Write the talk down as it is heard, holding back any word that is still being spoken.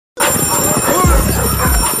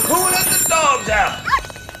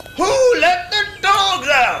Who let the dogs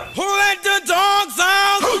out? Who let the dogs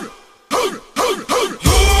out? Who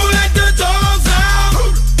let the dogs out?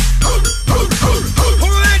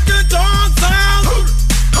 Who let the dogs out?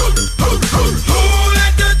 Who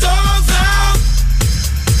let the dogs out?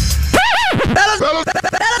 Fellas,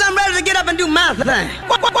 I'm ready to get up and do my thing.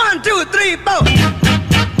 1, 2, 3, 4.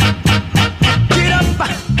 Get up,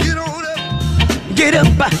 get on up, get up,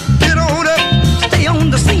 get on up. Stay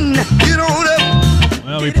on the scene, get on up.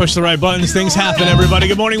 Well, we push the right buttons. Things happen, everybody.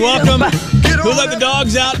 Good morning. Welcome. Who let the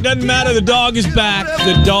dogs out? Doesn't matter. The dog is back.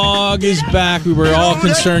 The dog is back. We were all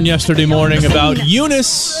concerned yesterday morning about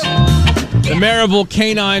Eunice, the Maryville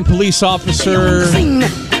canine police officer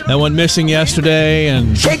that went missing yesterday.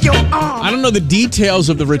 And I don't know the details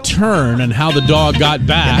of the return and how the dog got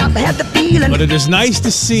back, but it is nice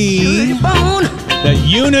to see that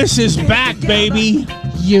Eunice is back, baby.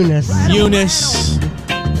 Eunice.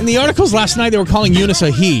 In the articles last night, they were calling Eunice a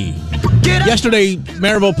he. Yesterday,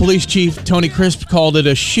 Maryville Police Chief Tony Crisp called it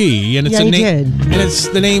a she, and it's and it's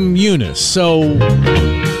the name Eunice. So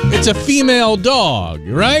it's a female dog,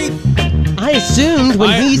 right? I assumed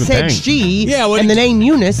when he said she and the name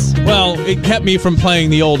Eunice. Well, it kept me from playing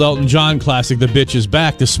the old Elton John classic, "The Bitch Is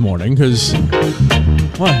Back," this morning, because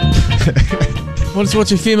what?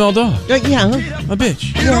 What's a female dog? Yeah. A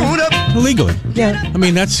bitch. Yeah. Illegally. Yeah. I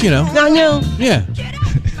mean, that's, I know. Yeah.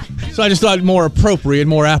 So I just thought more appropriate,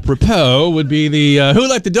 more apropos would be the who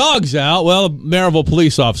let the dogs out? Well, a Maryville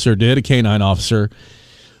police officer did, a canine officer,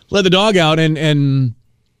 let the dog out. And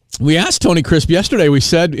we asked Tony Crisp yesterday, we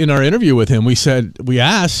said in our interview with him, we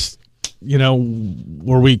asked,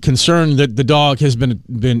 were we concerned that the dog has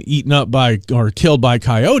been eaten up by or killed by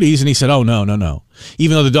coyotes? And he said, oh, no.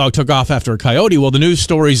 Even though the dog took off after a coyote, well, the news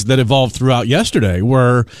stories that evolved throughout yesterday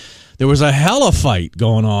were there was a hella fight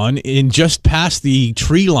going on in just past the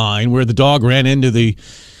tree line where the dog ran into the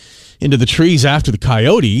trees after the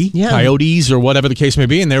coyotes or whatever the case may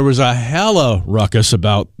be, and there was a hella ruckus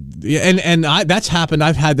about that's happened.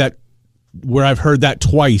 I've had that where I've heard that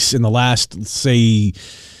twice in the last, say,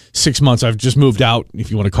 6 months. I've just moved out,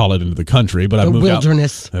 if you want to call it, into the country, but I've moved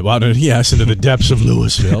wilderness. Yes, into the depths of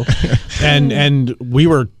Louisville. and we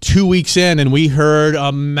were 2 weeks in, and we heard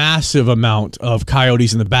a massive amount of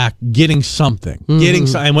coyotes in the back getting something.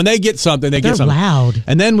 And when they get something, they're get something. Loud.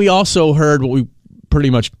 And then we also heard what we pretty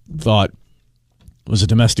much thought was a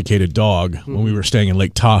domesticated dog when we were staying in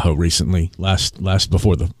Lake Tahoe recently, last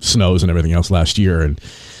before the snows and everything else last year, and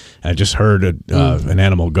I just heard an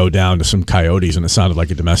animal go down to some coyotes, and it sounded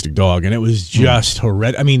like a domestic dog, and it was just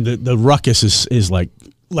horrendous. I mean, the ruckus is like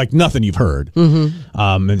nothing you've heard.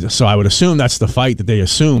 And so I would assume that's the fight that they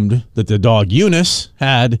assumed that the dog Eunice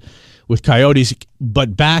had with coyotes,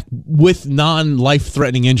 but back with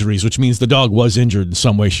non-life-threatening injuries, which means the dog was injured in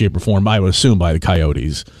some way, shape, or form, I would assume, by the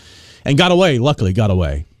coyotes, and got away. Luckily, got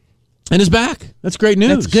away. And is back. That's great news.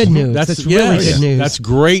 That's good news. That's really good news. That's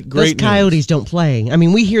great news. Those coyotes don't play. I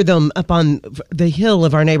mean, we hear them up on the hill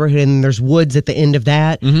of our neighborhood, and there's woods at the end of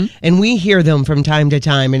that. And we hear them from time to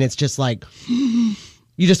time, and it's just like,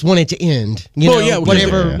 you just want it to end.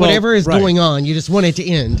 Whatever is going on, you just want it to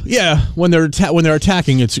end. Yeah, when they're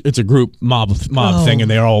attacking, it's a group mob thing,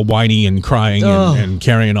 and they're all whiny and crying and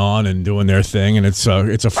carrying on and doing their thing, and it's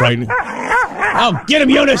a frightening. Oh, get him,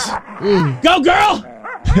 Eunice! Go, girl!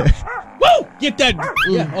 Woo! Get that.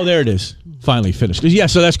 Yeah. Oh, there it is. Finally finished. Yeah,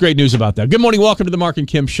 so that's great news about that. Good morning. Welcome to the Marc and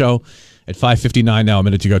Kim Show at 5:59 now, a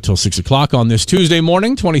minute to go till 6 o'clock on this Tuesday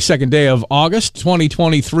morning, 22nd day of August,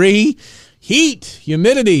 2023. Heat,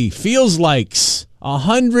 humidity, feels like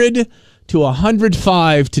 100 to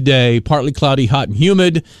 105 today. Partly cloudy, hot and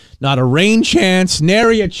humid. Not a rain chance,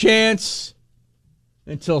 nary a chance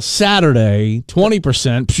until Saturday,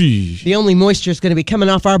 20%. The only moisture is going to be coming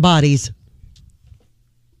off our bodies.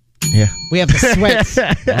 Yeah. We have the sweats.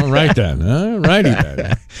 All right, then. All righty,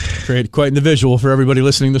 then. Create quite the visual for everybody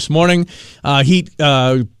listening this morning. Heat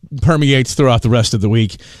permeates throughout the rest of the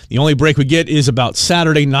week. The only break we get is about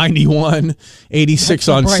Saturday, 91, 86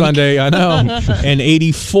 on Sunday, I know, and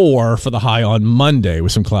 84 for the high on Monday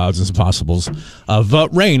with some clouds and some possibles of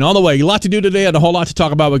rain. On the way, a lot to do today and a whole lot to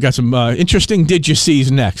talk about. We've got some interesting Did You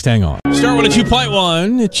Sees next. Hang on. Start with a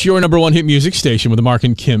 2.1. It's your number one hit music station with the Marc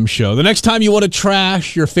and Kim Show. The next time you want to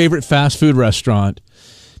trash your favorite fast food restaurant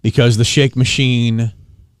because the shake machine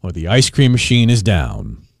or the ice cream machine is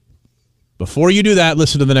down, before you do that,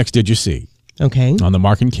 listen to the next Did You See? Okay. On the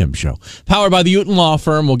Marc and Kim Show. Powered by the Uton Law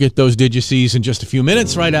Firm. We'll get those Did You Sees in just a few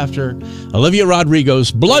minutes right after Olivia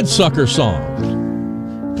Rodrigo's Bloodsucker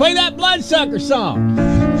song. Play that Bloodsucker song.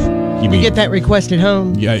 You get that request at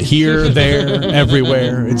home? Yeah, here, there,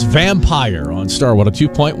 everywhere. It's Vampire on Star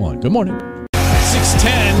 102.1. Good morning. 6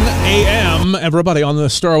 6:10 a.m. Everybody on the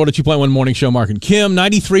Star 102.1 Morning Show, Mark and Kim.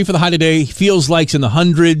 93 for the high today. Feels like it's in the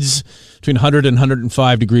hundreds, between 100 and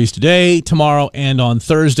 105 degrees today, tomorrow, and on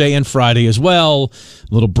Thursday and Friday as well.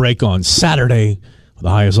 A little break on Saturday. The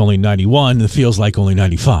high is only 91. It feels like only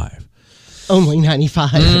 95. Only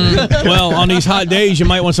 95. Well, on these hot days, you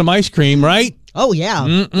might want some ice cream, right? Oh, yeah.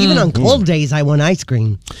 Even on cold days, I want ice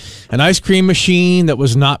cream. An ice cream machine that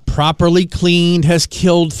was not properly cleaned has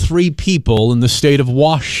killed 3 people in the state of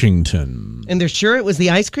Washington. And they're sure it was the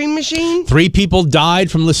ice cream machine? 3 people died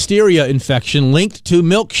from listeria infection linked to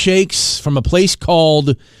milkshakes from a place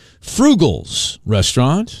called Frugal's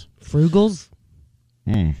restaurant. Frugal's?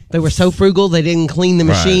 They were so frugal they didn't clean the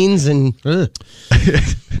machines and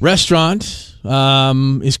Restaurant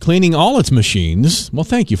is cleaning all its machines. Well,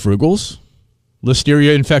 thank you, Frugal's.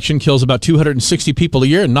 Listeria infection kills about 260 people a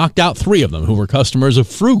year and knocked out 3 of them who were customers of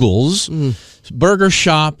Frugal's burger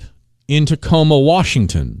shop in Tacoma,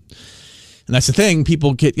 Washington. And that's the thing.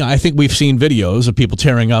 People get, I think we've seen videos of people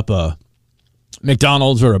tearing up a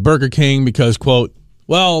McDonald's or a Burger King because, quote,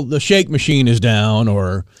 well, the shake machine is down,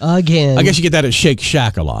 or again. I guess you get that at Shake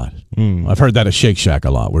Shack a lot. I've heard that at Shake Shack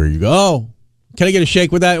a lot, where you go, oh, can I get a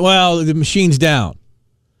shake with that? Well, the machine's down.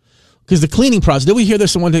 Because the cleaning process, did we hear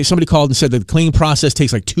this one day? Somebody called and said that the cleaning process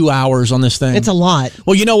takes like 2 hours on this thing. It's a lot.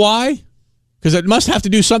 Well, you know why? Because it must have to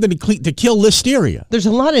do something to kill listeria. There's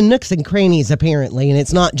a lot of nooks and crannies, apparently, and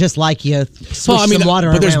it's not just like you swish some water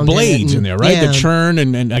around. But there's blades in there, right? Yeah. The churn,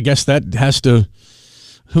 and I guess that has to...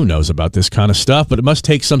 Who knows about this kind of stuff, but it must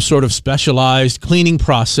take some sort of specialized cleaning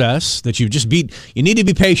process that you need to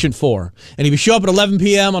be patient for. And if you show up at 11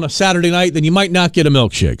 p.m. on a Saturday night, then you might not get a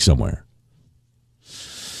milkshake somewhere.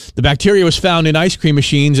 The bacteria was found in ice cream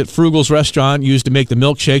machines at Frugal's restaurant used to make the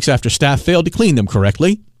milkshakes after staff failed to clean them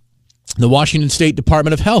correctly. The Washington State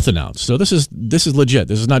Department of Health announced. So this is legit.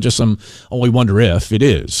 This is not just some, we wonder if. It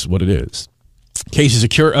is what it is. Cases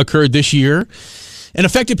occurred this year and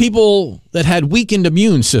affected people that had weakened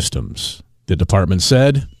immune systems, the department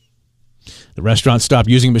said. The restaurant stopped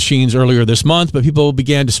using machines earlier this month, but people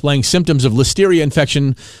began displaying symptoms of listeria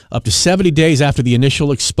infection up to 70 days after the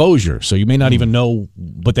initial exposure. So you may not even know,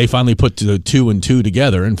 but they finally put the 2 and 2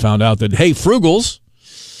 together and found out that, hey, Frugal's,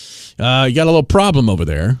 you got a little problem over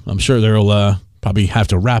there. I'm sure they'll probably have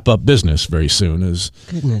to wrap up business very soon, as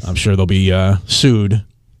I'm sure they'll be sued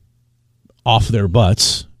off their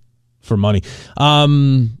butts for money.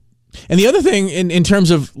 And the other thing, in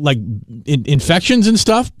terms of like infections and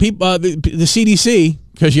stuff, people, the CDC,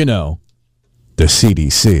 because the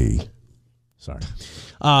CDC,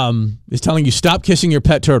 is telling you stop kissing your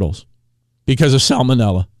pet turtles because of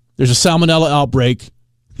salmonella. There's a salmonella outbreak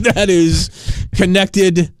that is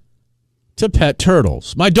connected to pet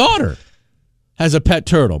turtles. My daughter has a pet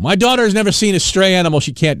turtle. My daughter has never seen a stray animal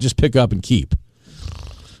she can't just pick up and keep.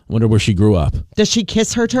 Wonder where she grew up. Does she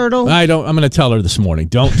kiss her turtle? I'm going to tell her this morning.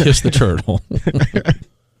 Don't kiss the turtle.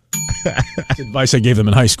 That's advice I gave them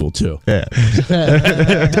in high school, too. Yeah.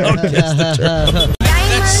 Don't kiss the turtle.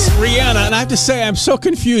 That's Rihanna. And I have to say, I'm so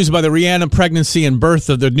confused by the Rihanna pregnancy and birth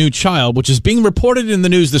of the new child, which is being reported in the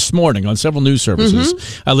news this morning on several news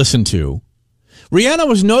services I listened to. Rihanna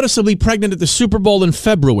was noticeably pregnant at the Super Bowl in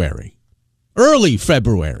February. Early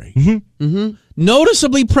February.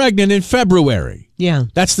 Noticeably pregnant in February. Yeah.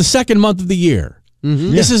 That's the second month of the year.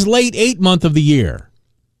 This is late 8th month of the year.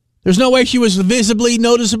 There's no way she was visibly,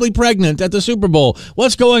 noticeably pregnant at the Super Bowl.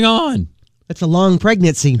 What's going on? That's a long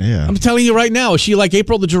pregnancy. Yeah. I'm telling you right now, is she like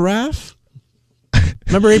April the giraffe?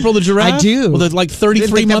 Remember April the giraffe? I do. Well, the like 33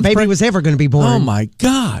 Didn't think month that baby was ever going to be born. Oh my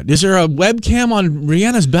God. Is there a webcam on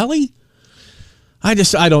Rihanna's belly? I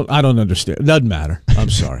don't understand. It doesn't matter.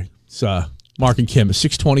 I'm sorry. It's Mark and Kim at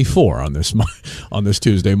 6:24 on this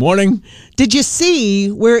Tuesday morning. Did you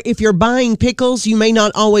see where if you're buying pickles, you may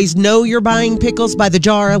not always know you're buying pickles by the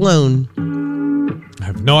jar alone? I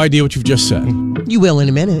have no idea what you've just said. You will in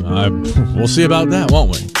a minute. We'll see about that,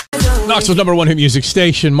 won't we? Knoxville's #1 hit music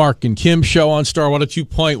station, Marc and Kim Show on Star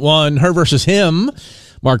 102.1. Her versus him.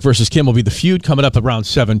 Mark versus Kim will be the feud coming up around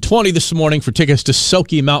 7:20 this morning for tickets to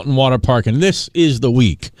Soaky Mountain Water Park. And this is the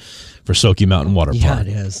week for Soaky Mountain Water Park. Yeah, it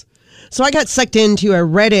is. So I got sucked into a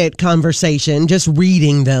Reddit conversation, just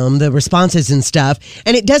reading them, the responses and stuff,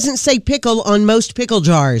 and it doesn't say pickle on most pickle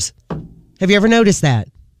jars. Have you ever noticed that?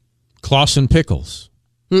 Clausen pickles.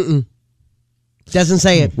 Doesn't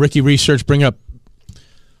say it. Ricky Research, bring up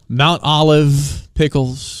Mount Olive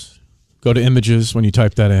pickles. Go to images when you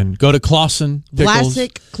type that in. Go to Clausen pickles.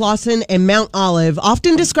 Vlasic, Clausen, and Mount Olive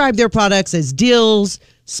often describe their products as dills,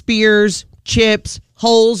 spears, chips,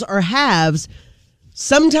 wholes, or halves.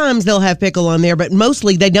 Sometimes they'll have pickle on there, but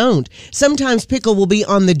mostly they don't. Sometimes pickle will be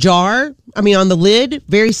on the jar, I mean, on the lid,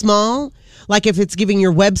 very small. Like if it's giving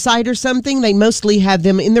your website or something, they mostly have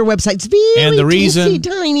them in their websites. Very And the reason- teensy,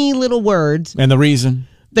 tiny little words. And the reason?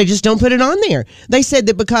 They just don't put it on there. They said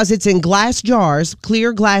that because it's in glass jars,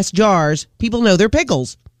 clear glass jars, people know they're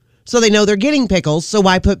pickles. So they know they're getting pickles, so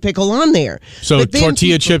why put pickle on there? So But then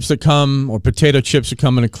tortilla people- chips that come, or potato chips that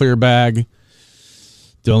come in a clear bag,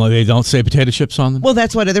 they don't say potato chips on them? Well,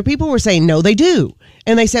 that's what other people were saying. No, they do.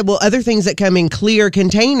 And they said, well, other things that come in clear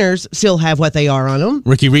containers still have what they are on them.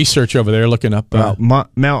 Ricky Research over there looking up. Mount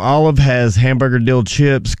Olive has hamburger dill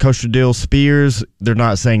chips, kosher dill spears. They're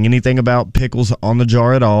not saying anything about pickles on the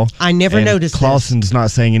jar at all. I never noticed this. Clausen's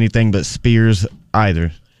not saying anything but spears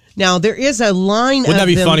either. Now, there is a line Wouldn't that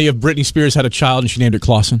be them. funny if Britney Spears had a child and she named it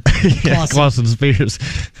Clausen? Yeah, Clausen spears.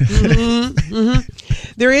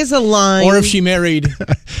 There is a line. Or if she married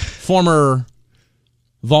former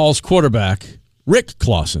Vols quarterback Rick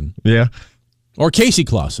Clausen Yeah. or Casey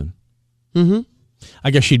Clausen. Mm-hmm.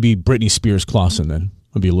 I guess she'd be Britney Spears Clausen then.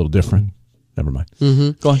 Would be a little different. Never mind.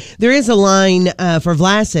 Mm-hmm. Go on. There is a line for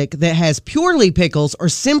Vlasic that has purely pickles or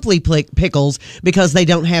simply pickles because they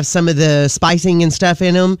don't have some of the spicing and stuff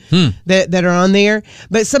in them that are on there.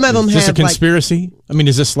 But some of them Is have this a conspiracy? I mean,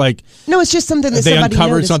 is this like no, it's just something that they somebody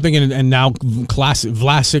uncovered noticed. something and now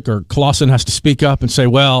Vlasic or Clausen has to speak up and say,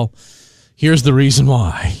 well, here's the reason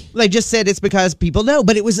why. They just said it's because people know.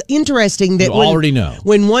 But it was interesting that You already know.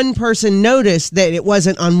 when one person noticed that it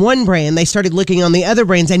wasn't on one brand, they started looking on the other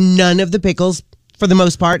brands, and none of the pickles, for the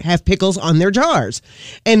most part, have pickles on their jars.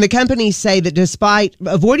 And the companies say that despite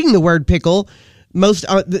avoiding the word pickle,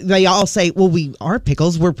 they all say, well, we are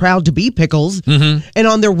pickles. We're proud to be pickles. Mm-hmm. And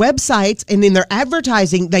on their websites and in their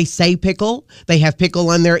advertising, they say pickle. They have pickle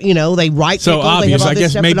on their, they write So pickle. obvious. They have all I this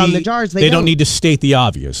guess stuff, maybe but on the jars, they don't need to state the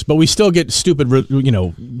obvious, but we still get stupid,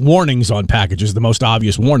 warnings on packages. The most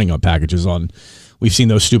obvious warning on packages we've seen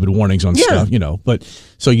those stupid warnings on stuff, But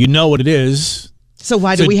so you know what it is. So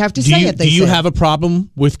why do we have to say it? Do you have a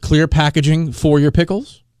problem with clear packaging for your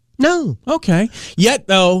pickles? No. Okay. Yet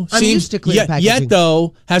though, I'm used to clear packaging. Yet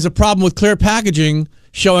though, has a problem with clear packaging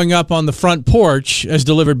showing up on the front porch as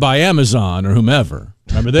delivered by Amazon or whomever.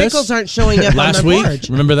 Remember this? Pickles aren't showing up last on the week. porch.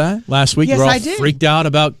 Remember that last week? Yes, you were all I did. freaked out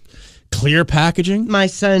about clear packaging. My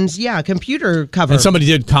son's computer cover. And somebody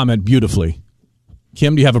did comment beautifully.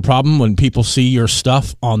 Kim, do you have a problem when people see your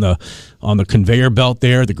stuff on the conveyor belt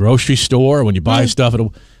there at the grocery store when you buy stuff at a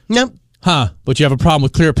Nope. But you have a problem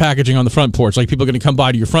with clear packaging on the front porch. Like people are going to come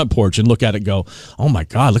by to your front porch and look at it and go, oh my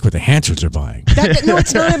God, look what the Hansards are buying. No,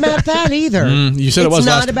 it's not about that either. You said it was It's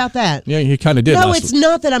not last- about that. Yeah, you kind of did. No, last it's week.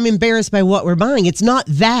 not that I'm embarrassed by what we're buying. It's not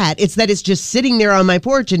that. It's that it's just sitting there on my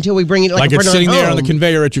porch until we bring it Like if it's we're sitting not there on the home.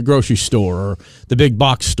 conveyor at your grocery store or the big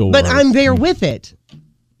box store. But I'm there with it.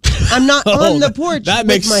 I'm not on the porch. That with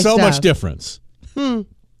makes my so much stuff. difference.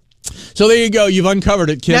 So there you go. You've uncovered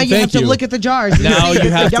it, Kim. Now you Thank have to look at the jars. Now you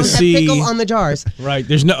have to don't see- have pickle on the jars. Right.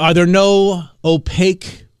 Are there no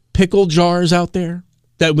opaque pickle jars out there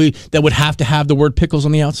that would have to have the word pickles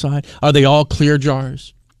on the outside? Are they all clear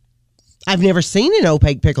jars? I've never seen an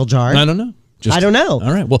opaque pickle jar. I don't know. I don't know.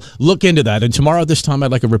 All right. Well, look into that. And tomorrow at this time,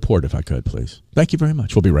 I'd like a report if I could, please. Thank you very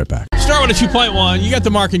much. We'll be right back. Start with a 2.1. You got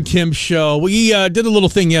the Marc and Kim show. We did a little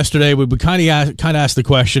thing yesterday. We kind of asked the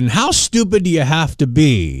question, how stupid do you have to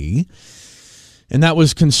be? And that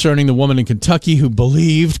was concerning the woman in Kentucky who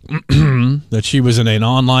believed that she was in an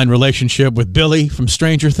online relationship with Billy from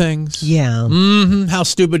Stranger Things. Yeah. How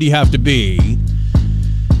stupid do you have to be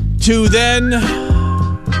to then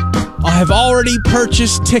I have already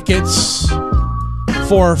purchased tickets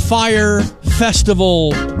for Fire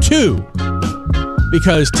Festival 2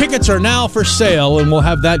 because tickets are now for sale and we'll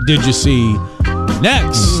have that Did You See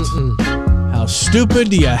next. How stupid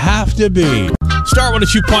do you have to be? Start with a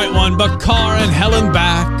 2.1, Bakar and Helen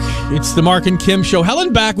Back. It's the Marc and Kim show.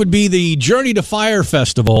 Helen Back would be the Journey to Fire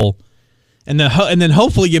Festival. And then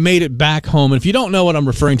hopefully you made it back home. And if you don't know what I'm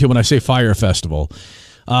referring to when I say Fire Festival,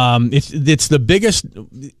 it's the biggest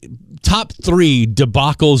top 3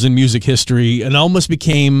 debacles in music history and almost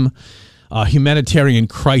became a humanitarian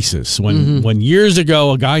crisis when years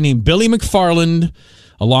ago a guy named Billy McFarland,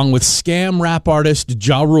 along with scam rap artist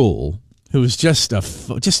Ja Rule, who was just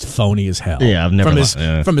phony as hell. Yeah, I've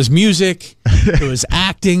never from his music to his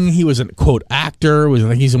acting. He was a quote actor.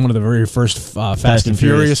 He's in one of the very first Fast and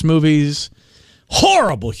Furious movies.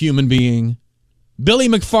 Horrible human being. Billy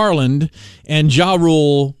McFarland and Ja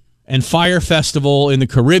Rule and Fire Festival in the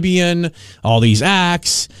Caribbean, all these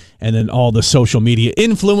acts, and then all the social media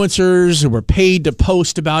influencers who were paid to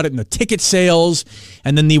post about it and the ticket sales,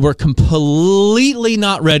 and then they were completely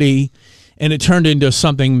not ready, and it turned into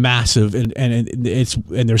something massive. And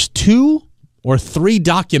there's 2 or 3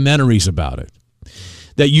 documentaries about it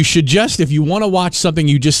that you should just, if you want to watch something,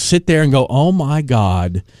 you just sit there and go, oh my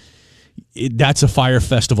God, that's a Fire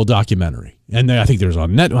Festival documentary. And I think there's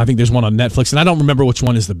one on Netflix, and I don't remember which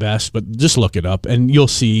one is the best, but just look it up and you'll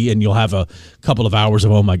see, and you'll have a couple of hours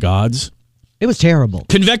of oh my gods. It was terrible.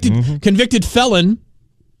 Convicted felon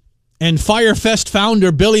and Firefest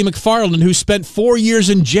founder Billy McFarland, who spent 4 years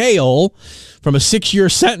in jail from a 6-year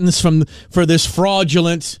sentence for this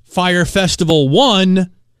fraudulent Fire Festival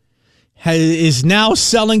 1, is now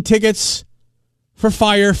selling tickets for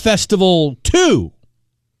Fire Festival 2.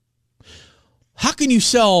 How can you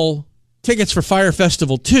sell tickets for Fire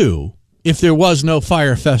Festival 2 if there was no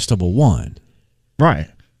Fire Festival 1?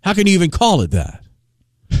 Right. How can you even call it that?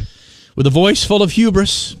 With a voice full of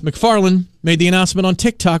hubris, McFarlane made the announcement on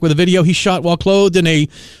TikTok with a video he shot while clothed in a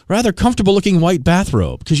rather comfortable-looking white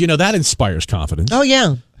bathrobe. Because, that inspires confidence. Oh,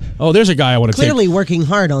 yeah. Oh, there's a guy I want to clearly working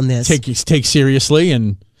hard on this. Take seriously.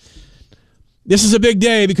 And this is a big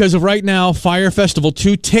day because of right now, Fire Festival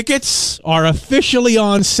 2 tickets are officially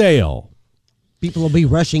on sale. People will be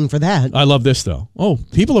rushing for that. I love this, though. Oh,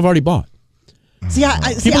 people have already bought.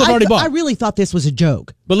 I really thought this was a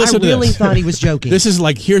joke. But listen to this. I really thought he was joking. This is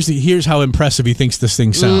like, here's how impressive he thinks this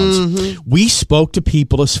thing sounds. Mm-hmm. We spoke to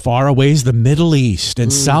people as far away as the Middle East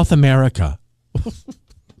and South America.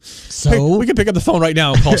 So? We can pick up the phone right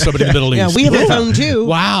now and call somebody in the Middle East. Yeah, we have a phone too.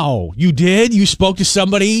 Wow. You did? You spoke to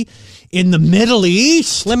somebody in the Middle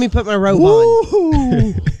East? Let me put my robe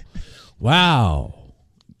on. Wow.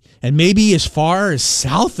 And maybe as far as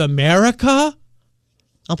South America?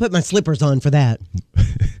 I'll put my slippers on for that.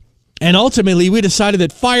 And ultimately, we decided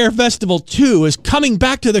that Fire Festival 2 is coming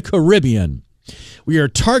back to the Caribbean. We are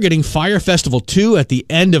targeting Fire Festival 2 at the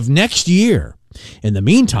end of next year. In the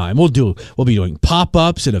meantime, we'll be doing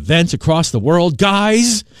pop-ups and events across the world.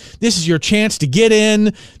 Guys, this is your chance to get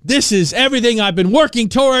in. This is everything I've been working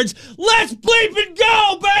towards. Let's bleep and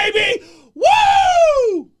go, baby!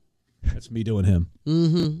 Woo! That's me doing him.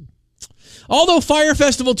 Mm-hmm. Although Fire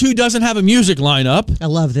Festival 2 doesn't have a music lineup. I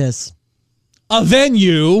love this. A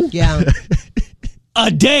venue. Yeah.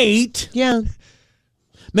 A date. Yeah.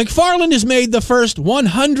 McFarland has made the first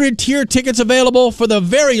 100 tier tickets available for the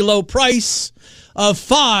very low price of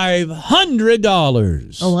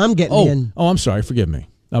 $500. Oh, I'm getting in. Oh, I'm sorry. Forgive me.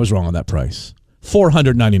 I was wrong on that price.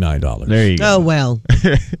 $499. There you go. Oh, well.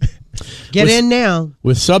 Get in now.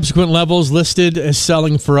 With subsequent levels listed as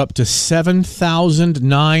selling for up to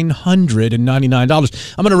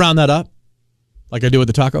 $7,999. I'm going to round that up like I do with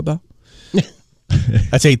the Taco Bell.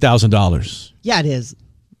 That's $8,000. Yeah, it is.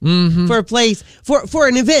 Mm-hmm. For a place, for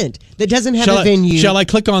an event that doesn't have a venue. Shall I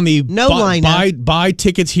click on the buy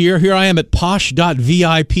tickets here? Here I am at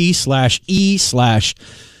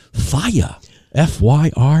posh.vip/e/fire.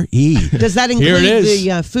 F-Y-R-E. Does that include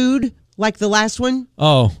the food like the last one?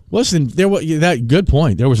 Oh, listen, that good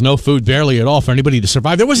point. There was no food barely at all for anybody to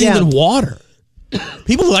survive. There wasn't even water.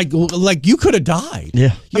 People like you could have died.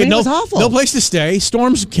 Yeah. It was awful. No place to stay.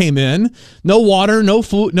 Storms came in. No water, no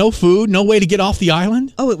food, no way to get off the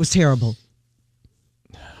island. Oh, it was terrible.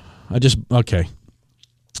 Okay.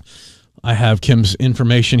 I have Kim's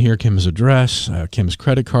information here, Kim's address, Kim's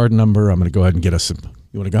credit card number. I'm going to go ahead and get us some.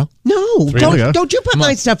 You want to go? No, don't you put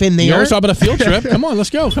my stuff in there. You always talk about a field trip. Come on, let's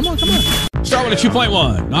go. Come on. Start with a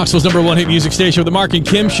 2.1. Knoxville's #1 hit music station with the Marc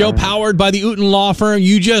Kim Show, powered by the Uten Law Firm.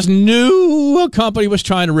 You just knew a company was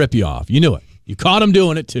trying to rip you off. You knew it. You caught them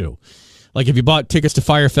doing it, too. Like if you bought tickets to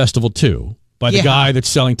Fire Festival 2 by the guy that's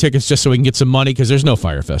selling tickets just so he can get some money, because there's no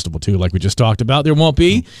Fire Festival 2 like we just talked about. There won't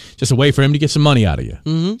be. Just a way for him to get some money out of you.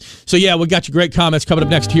 Mm-hmm. So, yeah, we got your great comments coming up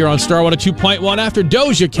next here on Star 102.1 after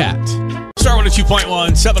Doja Cat. Star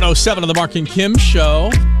 102.1, 707 on the Marc Kim Show.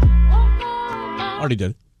 Already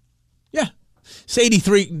did. Yeah. It's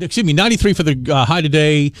 93 for the high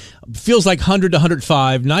today. Feels like 100 to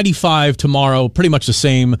 105. 95 tomorrow. Pretty much the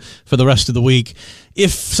same for the rest of the week.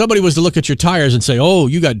 If somebody was to look at your tires and say, oh,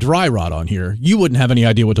 you got dry rot on here, you wouldn't have any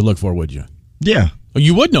idea what to look for, would you? Yeah. Oh,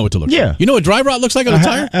 you would know what to look for. Yeah. You know what dry rot looks like on a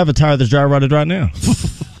tire? I have a tire that's dry rotted right now.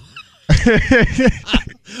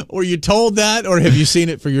 Were you told that, or have you seen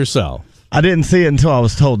it for yourself? I didn't see it until I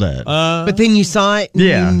was told that. But then you saw it,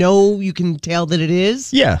 and you can tell that it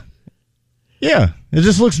is? Yeah. Yeah. It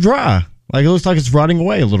just looks dry. Like, it looks like it's rotting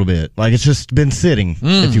away a little bit. Like, it's just been sitting,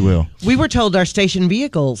 if you will. We were told our station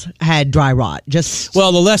vehicles had dry rot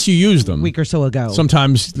well, the less you use them. A week or so ago.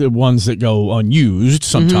 Sometimes the ones that go unused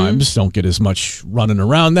sometimes don't get as much running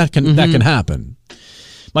around. That can happen.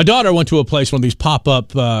 My daughter went to a place, one of these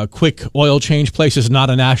pop-up quick oil change places, not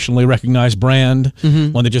a nationally recognized brand,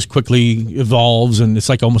 one that just quickly evolves, and it's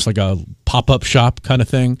like almost like a pop-up shop kind of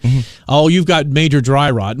thing. Oh, you've got major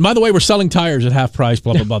dry rot. And by the way, we're selling tires at half price,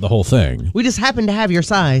 blah, blah, blah, the whole thing. We just happen to have your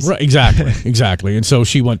size. Right, exactly. And so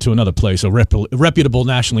she went to another place, a reputable,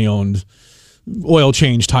 nationally owned oil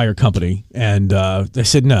change tire company, and they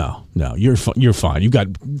said, no, you're fine. You've got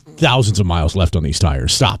thousands of miles left on these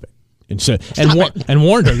tires. Stop it. And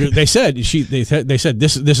warned her. They said this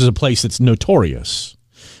is a place that's notorious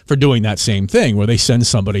for doing that same thing, where they send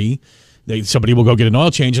somebody will go get an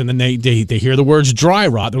oil change, and then they hear the words dry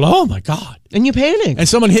rot. They're like, oh my God. And you panic. And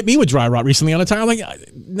someone hit me with dry rot recently on a tire. I'm like,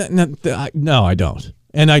 no, I don't.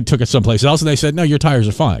 And I took it someplace else, and they said, no, your tires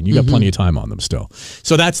are fine. You got plenty of time on them still.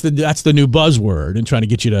 So that's the new buzzword, and trying to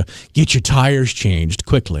get you to get your tires changed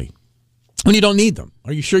quickly when you don't need them.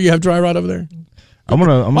 Are you sure you have dry rot over there? Why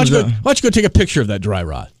don't you go take a picture of that dry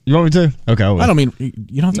rot? You want me to? Okay, I will. I don't mean,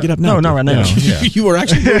 you don't have to get up now. No, not right now. Yeah. You were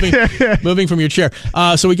actually moving from your chair.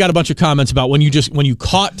 So we got a bunch of comments about when you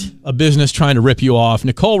caught a business trying to rip you off.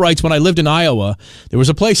 Nicole writes, when I lived in Iowa, there was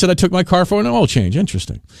a place that I took my car for an oil change.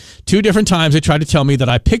 Interesting. 2 different times they tried to tell me that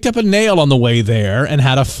I picked up a nail on the way there and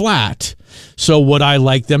had a flat. So would I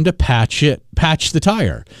like them to patch the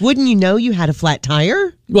tire? Wouldn't you know you had a flat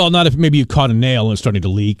tire? Well, not if maybe you caught a nail and it's starting to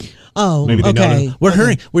leak. Oh, maybe they know.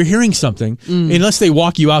 We're hearing something. Unless they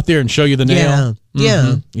walk you out there and show you the nail.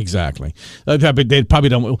 Yeah. Exactly. They probably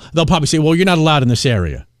don't. They'll probably say, "Well, you're not allowed in this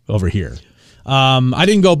area over here." I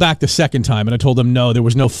didn't go back the second time, and I told them no, there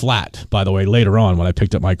was no flat. By the way, later on when I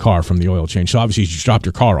picked up my car from the oil change, so obviously you just dropped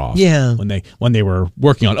your car off. Yeah. When they were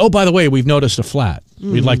working on. Oh, by the way, we've noticed a flat.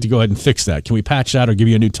 We'd like to go ahead and fix that. Can we patch that or give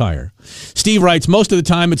you a new tire? Steve writes, most of the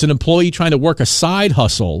time it's an employee trying to work a side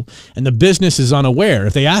hustle, and the business is unaware.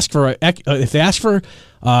 If they ask for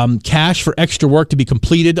cash for extra work to be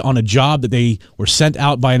completed on a job that they were sent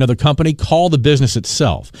out by another company, call the business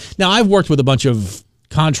itself. Now, I've worked with a bunch of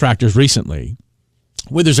contractors recently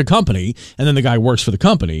where there's a company, and then the guy works for the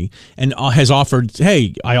company and has offered,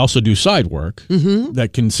 hey, I also do side work that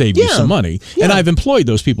can save you some money. Yeah. And I've employed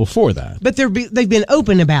those people for that. But they've been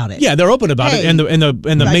open about it. Yeah, they're open about it, and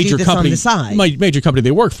the major company, major company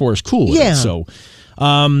they work for is cool with it. So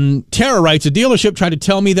Tara writes, a dealership tried to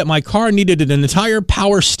tell me that my car needed an entire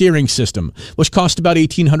power steering system, which cost about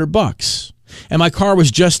 $1,800. And my car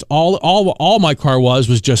was just all my car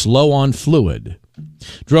was just low on fluid.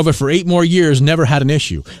 Drove it for 8 more years, never had an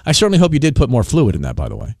issue. I certainly hope you did put more fluid in that, by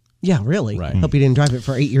the way. Yeah, really. Right. Hope you didn't drive it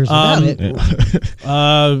for 8 years without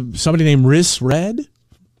it. Somebody named Riz Red,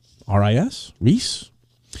 R-I-S, Reese,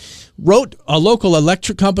 wrote a local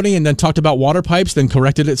electric company and then talked about water pipes, then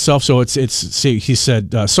corrected itself. So he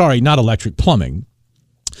said, sorry, not electric, plumbing.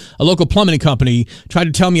 A local plumbing company tried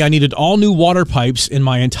to tell me I needed all new water pipes in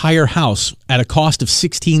my entire house at a cost of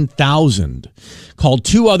 $16,000. Called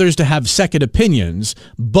 2 others to have second opinions.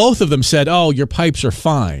 Both of them said, "Oh, your pipes are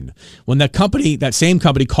fine." When that same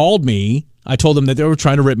company called me, I told them that they were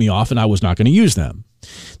trying to rip me off and I was not going to use them.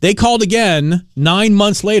 They called again 9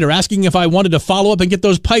 months later, asking if I wanted to follow up and get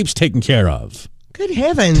those pipes taken care of. Good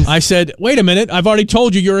heavens! I said, "Wait a minute! I've already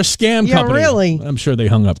told you you're a scam company." Yeah, really? I'm sure they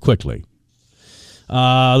hung up quickly.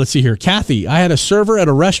 Let's see here. Kathy, I had a server at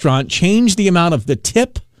a restaurant change the amount of the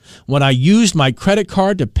tip when I used my credit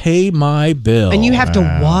card to pay my bill. And you have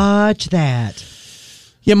to watch that.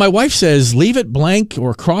 Yeah, my wife says leave it blank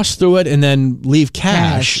or cross through it and then leave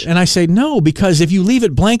cash. And I say no, because if you leave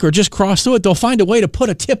it blank or just cross through it, they'll find a way to put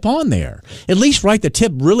a tip on there. At least write the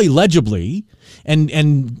tip really legibly, and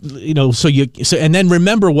then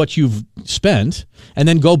remember what you've spent, and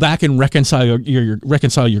then go back and reconcile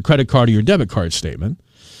your credit card or your debit card statement.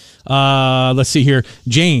 Let's see here,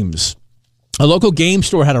 James. A local game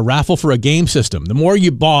store had a raffle for a game system. The more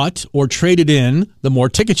you bought or traded in, the more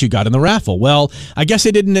tickets you got in the raffle. Well, I guess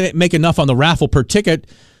they didn't make enough on the raffle per ticket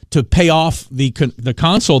to pay off the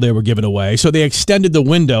console they were giving away, so they extended the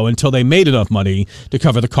window until they made enough money to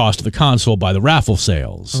cover the cost of the console by the raffle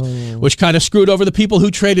sales, which kind of screwed over the people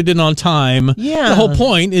who traded in on time. Yeah. The whole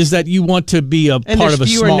point is that you want to be part of a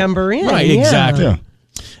fewer small number in. Right, yeah. exactly. Yeah.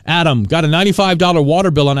 Adam got a $95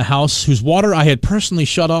 water bill on a house whose water I had personally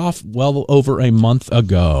shut off well over a month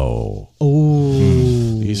ago.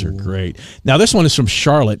 Oh, these are great. Now, this one is from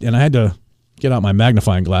Charlotte, and I had to get out my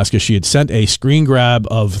magnifying glass because she had sent a screen grab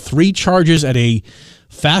of 3 charges at a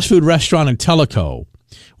fast food restaurant in Tellico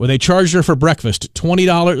where they charged her for breakfast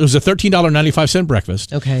 $20. It was a $13.95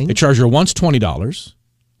 breakfast. Okay. They charged her once $20,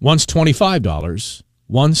 once $25,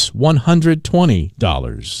 once $120.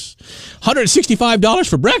 $165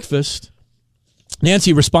 for breakfast.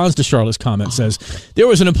 Nancy responds to Charlotte's comment, says, there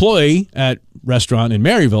was an employee at restaurant in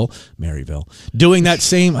Maryville, doing that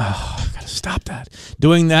same, I gotta stop that,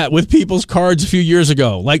 doing that with people's cards a few years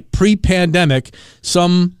ago. Like pre-pandemic,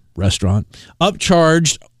 some restaurant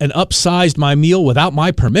upcharged and upsized my meal without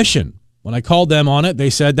my permission. When I called them on it,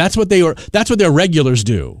 they said that's what their regulars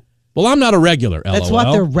do. Well, I'm not a regular, LOL. That's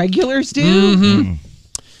what their regulars do? Mm-hmm.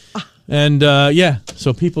 And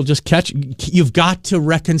so people just you've got to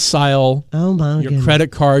reconcile your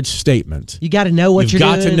credit card statement. You got to know what You've you're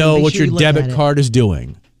got doing. to know what sure your debit card is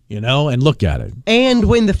doing, and look at it. And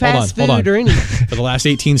when the fast food or anything. For the last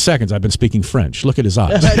 18 seconds, I've been speaking French. Look at his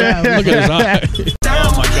eyes. Look at his eyes.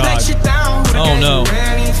 Oh, my God. Oh, no.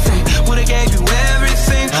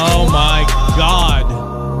 Oh, my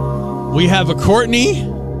God. We have a Courtney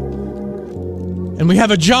and we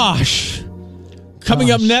have a Josh.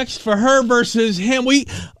 Coming up next for her versus him,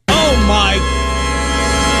 oh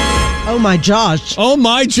my Josh.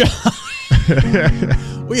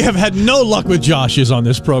 We have had no luck with Joshes on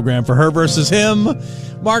this program for her versus him,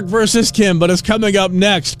 Mark versus Kim, but it's coming up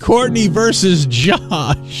next. Courtney versus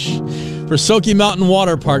Josh for Soaky Mountain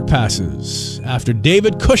Water Park passes after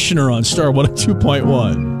David Kushner on Star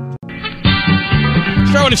 102.1.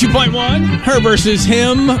 Star 102.1, her versus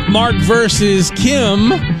him, Mark versus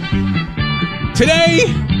Kim. Today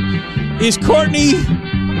is Courtney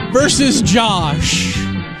versus Josh.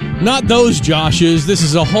 Not those Joshes. This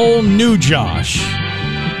is a whole new Josh.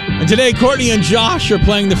 And today, Courtney and Josh are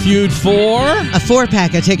playing the feud for a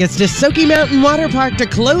 4-pack of tickets to Soaky Mountain Water Park to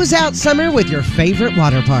close out summer with your favorite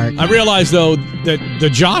water park. I realize, though, that the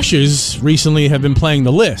Joshes recently have been playing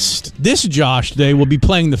the list. This Josh today will be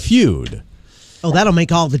playing the feud. Oh, that'll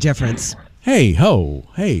make all the difference. Hey, ho,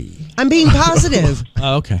 hey. I'm being positive.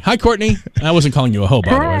 Okay. Hi, Courtney. I wasn't calling you a ho,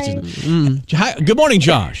 by the way. Hi. Good morning,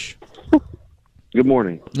 Josh. Good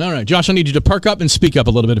morning. All right, Josh, I need you to perk up and speak up a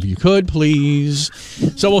little bit if you could, please.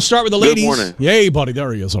 So we'll start with the ladies. Good morning. Yay, buddy.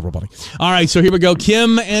 There he is, everybody. All right, so here we go.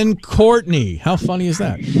 Kim and Courtney. How funny is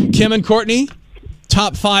that? Kim and Courtney,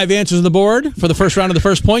 top 5 answers on the board for the first round of the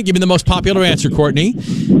first point. Give me the most popular answer, Courtney.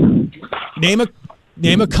 Name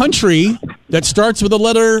a country that starts with the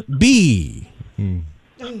letter B.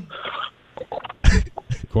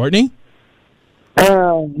 Courtney?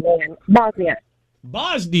 Oh, man. Bosnia.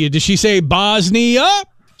 Bosnia. Did she say Bosnia?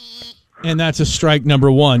 And that's a strike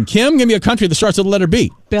number 1. Kim, give me a country that starts with the letter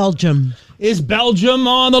B. Belgium. Is Belgium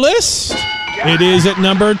on the list? It is at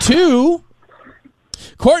number 2.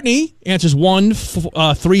 Courtney, answers 1,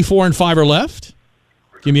 3, 4, and 5 are left.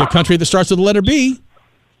 Give me a country that starts with the letter B.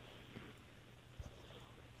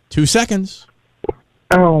 2 seconds.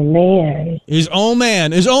 Oh, man. Is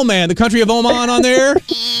Oman the country of Oman on there?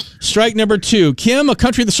 Strike number 2. Kim, a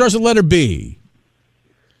country that starts with the letter B.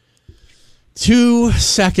 2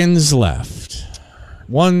 seconds left.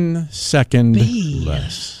 1 second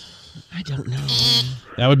less. I don't know.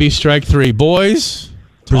 That would be strike 3. Boys,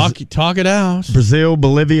 talk it out. Brazil,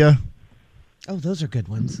 Bolivia. Oh, those are good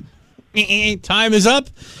ones. Time is up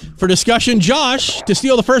for discussion. Josh, to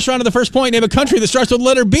steal the first round of the first point, name a country that starts with the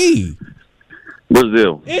letter B.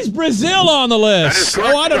 Brazil. Is Brazil on the list?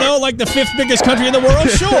 Oh, I don't know, like the 5th biggest country in the world?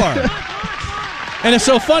 Sure. And it's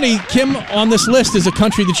so funny, Kim, on this list is a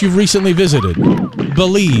country that you've recently visited.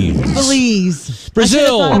 Belize.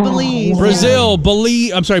 Brazil. Brazil,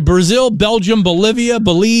 Belgium, Bolivia,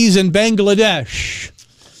 Belize, and Bangladesh.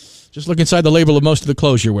 Just look inside the label of most of the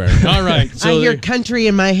clothes you're wearing. All right. So I hear country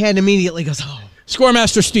in my head immediately goes, oh.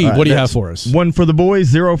 Scoremaster Steve, what do you have for us? 1 for the boys,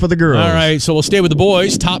 0 for the girls. All right, so we'll stay with the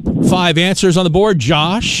boys. Top 5 answers on the board.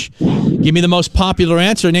 Josh, give me the most popular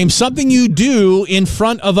answer. Name something you do in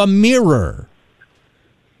front of a mirror.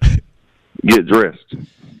 Get dressed.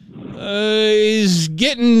 Is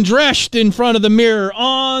getting dressed in front of the mirror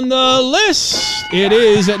on the list? It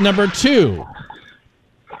is at number 2.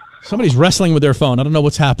 Somebody's wrestling with their phone. I don't know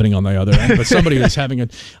what's happening on the other end, but somebody is having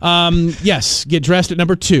it. Yes, get dressed at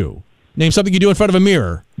number 2. Name something you do in front of a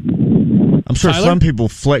mirror. I'm sure Tyler? some people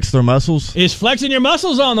flex their muscles. Is flexing your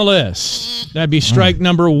muscles on the list? That'd be strike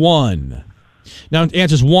number 1. Now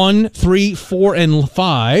answers 1, 3, 4, and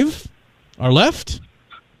 5 are left.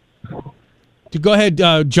 Go ahead,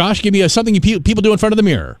 Josh. Give me something people do in front of the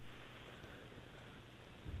mirror.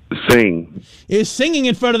 Sing. Is singing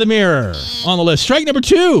in front of the mirror on the list? Strike number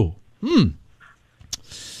 2.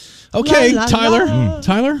 Okay, La, la, Tyler. la.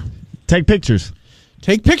 Tyler, Take pictures.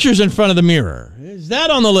 take pictures in front of the mirror. Is that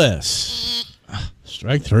on the list?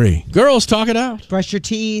 Strike 3. Girls, talk it out. Brush your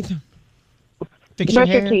teeth. Fix Brush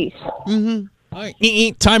your your hair. teeth. All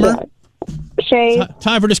right, timer. Shave.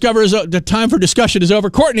 Time for discussion is over.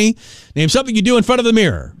 Courtney, name something you do in front of the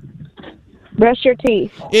mirror. Brush your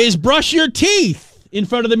teeth. Is brush your teeth in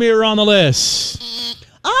front of the mirror on the list?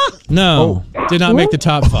 Ah! No, did not make the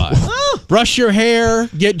top 5. Brush your hair,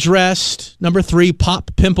 get dressed. Number 3,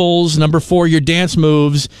 pop pimples. Number 4, your dance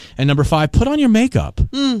moves. And number 5, put on your makeup.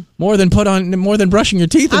 More than brushing your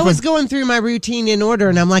teeth. I was going through my routine in order,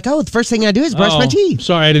 and I'm like, the first thing I do is brush my teeth.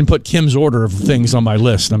 Sorry, I didn't put Kim's order of things on my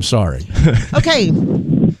list. I'm sorry. Okay.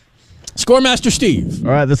 Scoremaster Steve.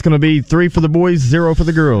 All right, that's going to be 3 for the boys, 0 for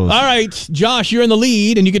the girls. All right, Josh, you're in the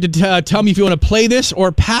lead, and you get to tell me if you want to play this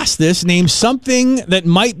or pass this. Name something that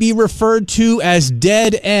might be referred to as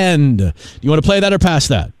dead end. Do you want to play that or pass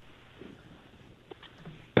that?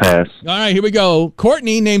 Pass. All right, here we go.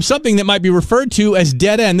 Courtney, name something that might be referred to as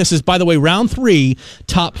dead end. This is, by the way, round 3,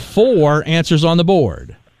 top 4 answers on the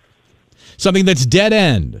board. Something that's dead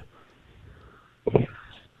end.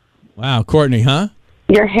 Wow, Courtney, huh?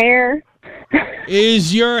 Your hair.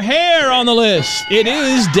 Is your hair on the list? It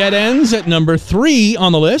is dead ends at number 3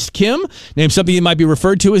 on the list. Kim, name something that might be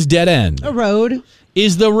referred to as dead end. A road.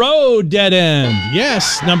 Is the road dead end?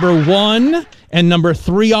 Yes. Number 1 and number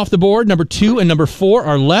 3 off the board. Number 2 and number 4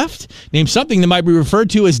 are left. Name something that might be referred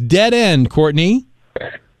to as dead end, Courtney.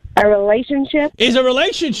 A relationship. Is a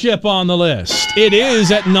relationship on the list? It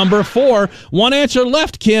is at number 4. One answer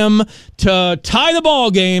left, Kim, to tie the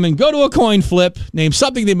ball game and go to a coin flip. Name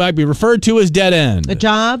something that might be referred to as dead end. A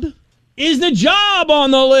job. Is the job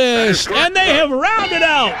on the list? And they have rounded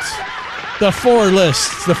out the 4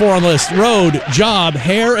 lists. The 4 on the list: road, job,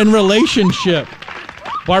 hair, and relationship.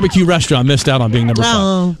 Barbecue restaurant missed out on being number 5.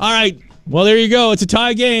 Oh. All right. Well, there you go. It's a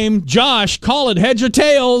tie game. Josh, call it heads or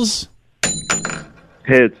tails.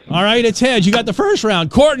 Heads. All right, it's heads. You got the first round.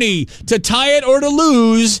 Courtney, to tie it or to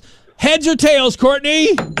lose, heads or tails, Courtney?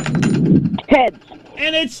 Heads.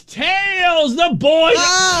 And it's tails. The boys.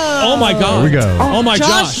 Oh my God. Here we go. Oh my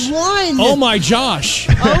Josh won. Oh my Josh.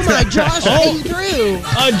 Oh my Josh came through.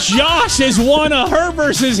 Josh has won a her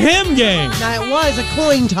versus him game. Now, it was a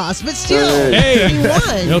coin toss, but still, Hey, he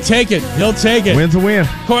won. he'll take it. He'll take it. Win's a win.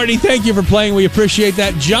 Courtney, thank you for playing. We appreciate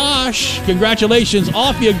that. Josh, congratulations.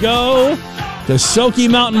 Off you go to Soaky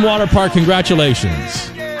Mountain Water Park. Congratulations.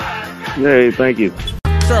 Hey, thank you.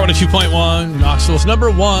 Start with a 2.1, Knoxville's number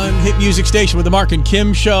 1 hit music station with the Marc and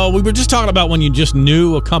Kim Show. We were just talking about when you just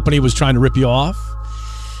knew a company was trying to rip you off.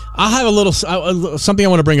 I have a little something I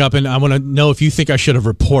want to bring up, and I want to know if you think I should have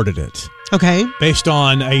reported it. Okay. Based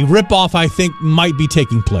on a ripoff I think might be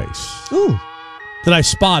taking place. Ooh. That I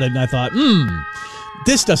spotted, and I thought,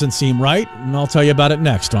 this doesn't seem right. And I'll tell you about it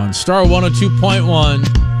next on Star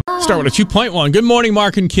 102.1. Start with a 2.1. Good morning,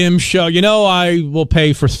 Marc and Kim Show. You know I will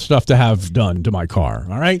pay for stuff to have done to my car,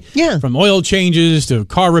 all right? Yeah. From oil changes to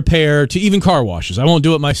car repair to even car washes. I won't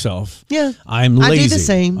do it myself. Yeah. I'm lazy. I do the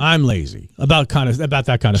same. I'm lazy about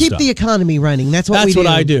that kind of Keep stuff. the economy running. That's what we do. That's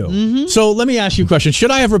what I do. Mm-hmm. So let me ask you a question.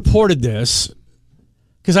 Should I have reported this?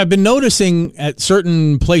 Because I've been noticing at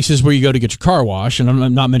certain places where you go to get your car washed, and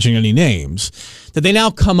I'm not mentioning any names, that they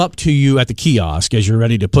now come up to you at the kiosk as you're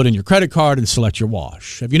ready to put in your credit card and select your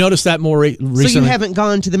wash. Have you noticed that more recently? So you haven't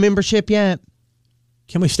gone to the membership yet?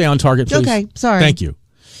 Can we stay on target, please? Okay, sorry. Thank you.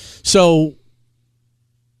 So,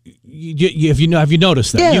 have you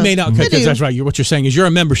noticed that? Yeah, you may not, I because do. that's right. What you're saying is you're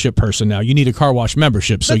a membership person now. You need a car wash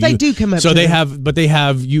membership. So But they do come up So to they them.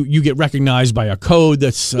 have you get recognized by a code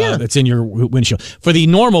that's in your windshield. For the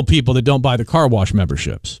normal people that don't buy the car wash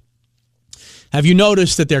memberships, have you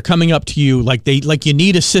noticed that they're coming up to you like you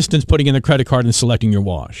need assistance putting in the credit card and selecting your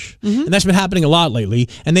wash? Mm-hmm. And that's been happening a lot lately.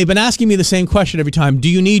 And they've been asking me the same question every time. Do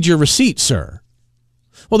you need your receipt, sir?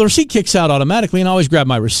 Well, the receipt kicks out automatically, and I always grab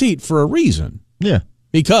my receipt for a reason. Yeah.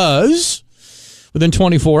 Because within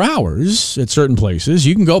 24 hours at certain places,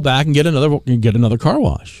 you can go back and get another car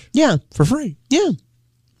wash. Yeah. For free. Yeah.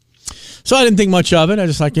 So I didn't think much of it. I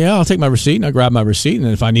just I'll take my receipt, and I grab my receipt, and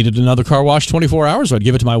then if I needed another car wash 24 hours, I'd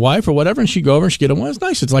give it to my wife or whatever, and she'd go over and she'd get one. It's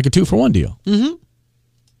nice. It's like a 2-for-1 deal. Mm-hmm.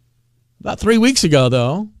 About 3 weeks ago,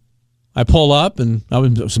 though, I pull up, and I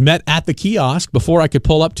was met at the kiosk before I could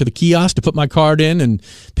pull up to the kiosk to put my card in and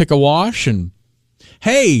pick a wash. And,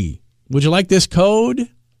 hey, would you like this code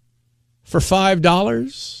for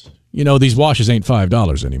 $5? You know, these washes ain't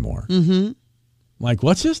 $5 anymore. Mm-hmm. Like,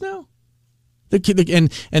 what's this now?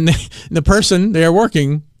 The person there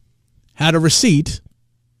working had a receipt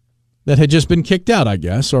that had just been kicked out, I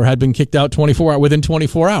guess, or had been kicked out within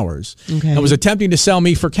 24 hours. Okay. And was attempting to sell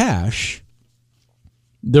me for cash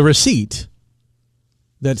the receipt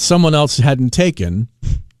that someone else hadn't taken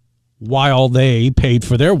while they paid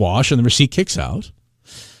for their wash, and the receipt kicks out.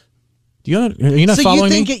 Are you not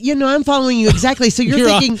following me? I'm following you exactly. So you're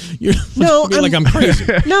thinking, you're no, looking at me like I'm crazy.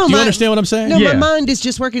 No, Do you understand what I'm saying? No, Yeah. my mind is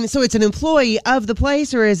just working. So it's an employee of the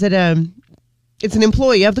place, or is it It's an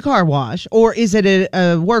employee of the car wash, or is it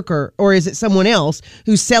a worker, or is it someone else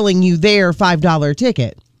who's selling you their $5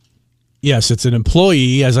 ticket? Yes, it's an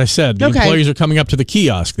employee. As I said, the employees are coming up to the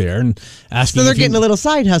kiosk there and asking. So they're getting a little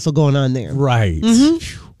side hustle going on there. Right.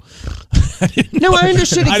 No, I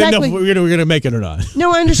understood exactly. I didn't know if we were going to make it or not.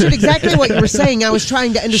 No, I understood exactly what you were saying. I was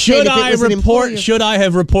trying to understand if it was an employee. Should I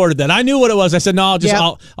have reported that? I knew what it was. I said, no,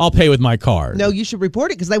 I'll pay with my card. No, you should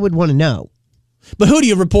report it because they would want to know. But who do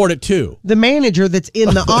you report it to? The manager that's in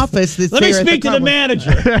the office. That's Let me speak to the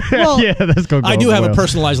manager. Well, Yeah, that's going to go I do have well. a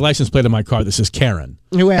personalized license plate on my car that says Karen.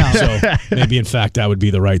 well, So maybe, in fact, that would be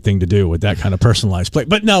the right thing to do with that kind of personalized plate.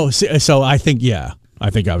 But no, so I think, I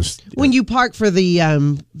think I was. when you park for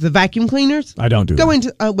the vacuum cleaners, I don't do go that.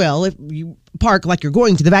 into if you park like you're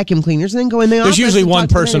going to the vacuum cleaners, and then go in the office. There's usually and one talk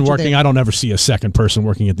to the person manager working. there. I don't ever see a second person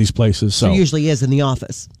working at these places. So There usually is in the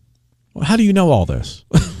office Well, how do you know all this?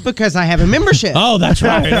 because I have a membership. Oh, that's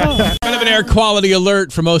right. Kind of an air quality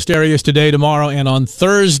alert for most areas today, tomorrow, and on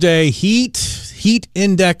Thursday. Heat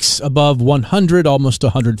index above 100, almost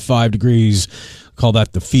 105 degrees. Call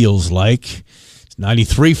that the feels like. It's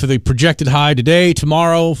 93 for the projected high today.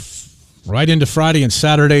 Tomorrow, right into Friday and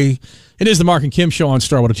Saturday. It is the Marc and Kim Show on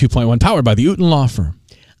Starwater 2.1, powered by the Uten Law Firm.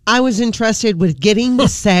 I was entrusted with getting the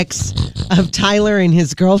sex of Tyler and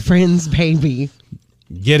his girlfriend's baby.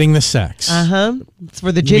 Getting the sex. It's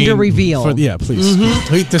for the gender reveal. Yeah, please.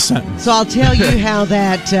 Complete the sentence. So I'll tell you how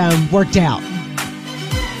that worked out.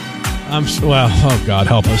 Oh, God,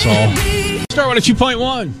 help us all. Starwater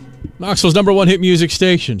 2.1. Knoxville's #1 hit music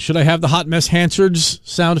station. Should I have the Hot Mess Hansards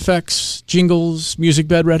sound effects, jingles, music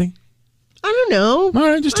bed ready? I don't know. All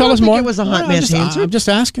right, just tell us I don't more. think it was a hot mess answer. I'm just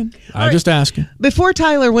asking. Just asking. Before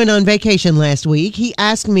Tyler went on vacation last week, he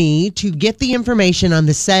asked me to get the information on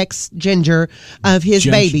the sex, gender of his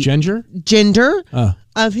baby. Gender? Gender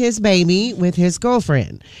of his baby with his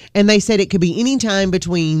girlfriend. And they said it could be any time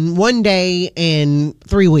between 1 day and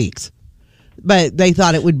 3 weeks. But they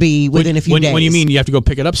thought it would be within a few days. When you mean you have to go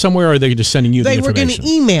pick it up somewhere, or are they just sending you the information? They were going to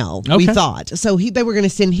email, we thought. So they were going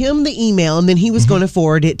to send him the email, and then he was going to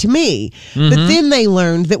forward it to me. But then they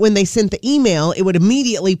learned that when they sent the email, it would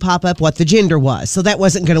immediately pop up what the gender was. So that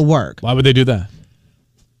wasn't going to work. Why would they do that?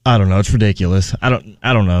 I don't know. It's ridiculous. I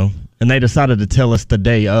don't know. And they decided to tell us the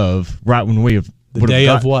day of, right when we have. The day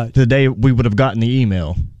of what? The day we would have gotten the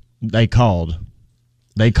email. They called.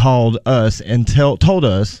 They called us and told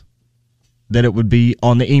us that it would be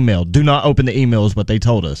on the email. Do not open the email is what they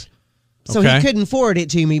told us. So he couldn't forward it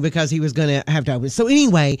to me because he was going to have to open it. So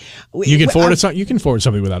anyway. You can forward it. You can forward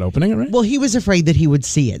something without opening it, right? Well, he was afraid that he would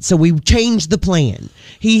see it. So we changed the plan.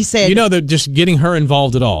 He said. You know that just getting her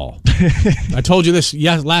involved at all. I told you this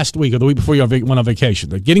last week or the week before you went on vacation.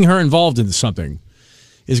 That getting her involved in something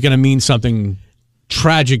is going to mean something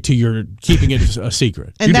tragic to your keeping it a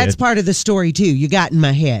secret. And that's part of the story, too. You got in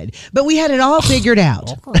my head. But we had it all figured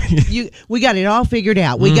out. We got it all figured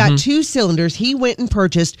out. We got 2 cylinders. He went and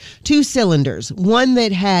purchased 2 cylinders. One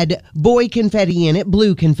that had boy confetti in it,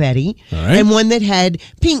 blue confetti, and one that had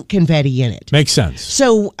pink confetti in it. Makes sense.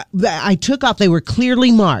 So I took off. They were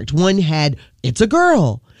clearly marked. One had, it's a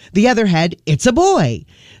girl. The other had, it's a boy.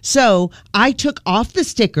 So I took off the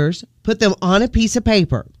stickers, put them on a piece of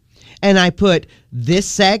paper. And I put, this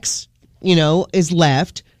sex, is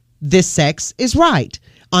left. This sex is right.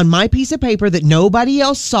 On my piece of paper that nobody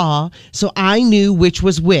else saw, so I knew which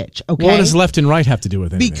was which, okay? What does left and right have to do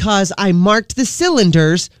with anything? Because I marked the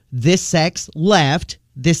cylinders, this sex left,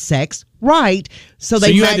 this sex right, so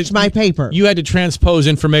they matched my paper. You had to transpose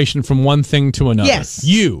information from one thing to another. Yes.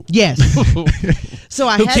 You. Yes. So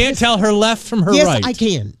I Who can't tell her left from her right. Yes, I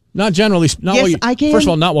can. Not generally. I can. First of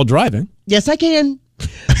all, not while driving. Yes, I can.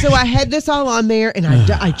 So I had this all on there, and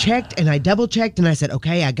I checked, and I double-checked, and I said,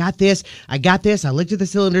 okay, I got this. I looked at the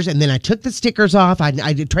cylinders, and then I took the stickers off. I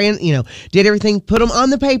did everything, put them on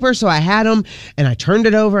the paper, so I had them, and I turned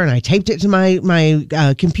it over, and I taped it to my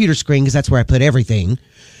computer screen, because that's where I put everything,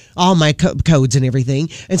 all my codes and everything.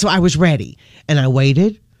 And so I was ready, and I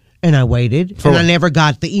waited. And I waited, and I never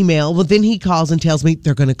got the email. Well, then he calls and tells me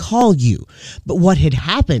they're going to call you. But what had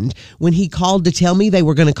happened when he called to tell me they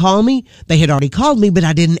were going to call me, they had already called me, but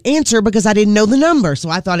I didn't answer because I didn't know the number.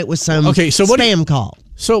 So I thought it was some spam call.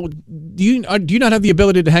 So do you not have the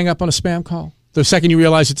ability to hang up on a spam call? The second you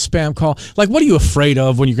realize it's a spam call? Like, what are you afraid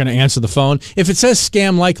of when you're going to answer the phone? If it says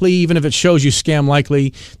scam likely, even if it shows you scam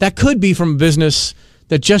likely, that could be from a business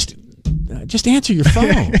that just answer your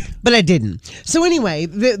phone. But I didn't. So anyway,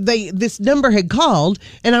 this number had called,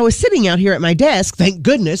 and I was sitting out here at my desk, thank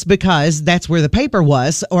goodness, because that's where the paper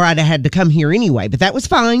was, or I'd have had to come here anyway. But that was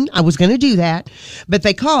fine. I was going to do that. But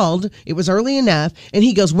they called. It was early enough, and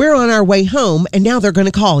he goes, we're on our way home, and now they're going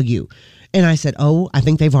to call you. And I said, oh, I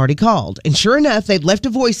think they've already called. And sure enough, they'd left a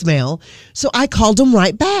voicemail. So I called them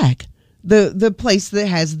right back, the place that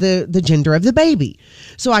has the gender of the baby.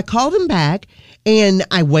 So I called them back and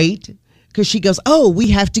I wait because she goes, oh,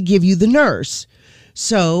 we have to give you the nurse.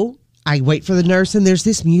 So I wait for the nurse and there's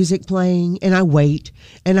this music playing and I wait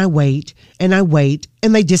and I wait and I wait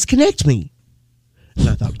and they disconnect me. And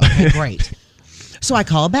I thought, okay, great. So I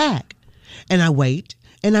call back and I wait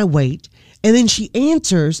and I wait. And then she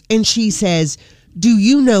answers and she says, do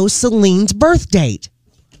you know Celine's birth date?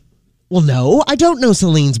 Well, no, I don't know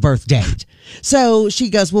Celine's birth date. So she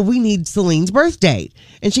goes, well, we need Celine's birth date.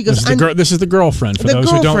 And she goes, this is the girlfriend. For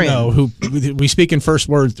those who don't know, who we speak in first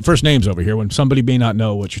names over here when somebody may not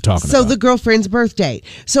know what you're talking about. So the girlfriend's birth date.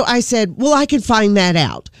 So I said, well, I can find that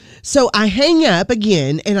out. So I hang up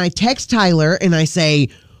again and I text Tyler and I say,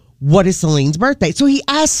 what is Celine's birthday? So he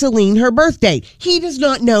asked Celine her birthday. He does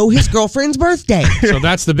not know his girlfriend's birthday. So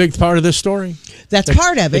that's the big part of this story? That's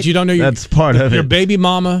part of it. That you don't know that's part of your it. baby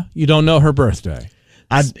mama, you don't know her birthday.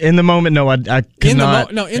 In the moment, no, I could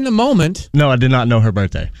not. In the moment. No, I did not know her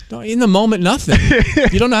birthday. No, in the moment, nothing.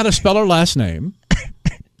 You don't know how to spell her last name.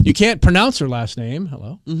 You can't pronounce her last name.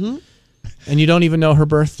 Hello? Mm-hmm. And you don't even know her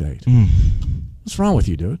birth date. What's wrong with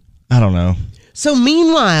you, dude? I don't know. So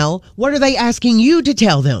meanwhile, what are they asking you to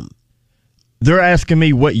tell them? They're asking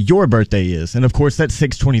me what your birthday is. And of course, that's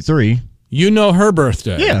 6/23. You know her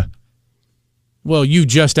birthday. Yeah. Well, you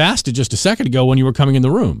just asked it just a second ago when you were coming in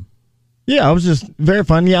the room. Yeah, I was just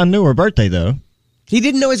verifying. Yeah, I knew her birthday, though. He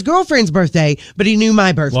didn't know his girlfriend's birthday, but he knew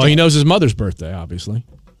my birthday. Well, he knows his mother's birthday, obviously,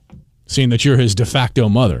 seeing that you're his de facto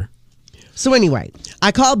mother. So anyway,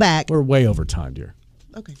 I call back. We're way over time, dear.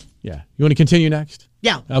 Okay. Yeah. You want to continue next?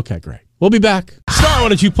 Yeah. Okay, great. We'll be back. Star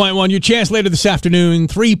 102.1, your chance later this afternoon,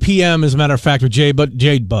 3 p.m. as a matter of fact, with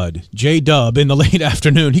J-Dub in the late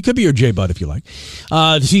afternoon. He could be your J-Bud if you like.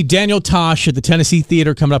 To see Daniel Tosh at the Tennessee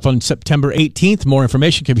Theater coming up on September 18th. More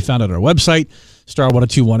information can be found at our website,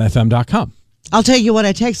 star1021fm.com. I'll tell you what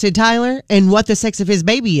I texted Tyler and what the sex of his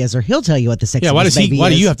baby is, or he'll tell you what the sex of his baby is. Why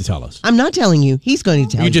do you have to tell us? I'm not telling you. He's going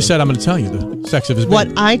to tell you. You just said I'm going to tell you the sex of his baby.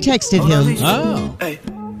 What I texted him. Oh.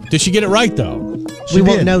 Did she get it right, though? We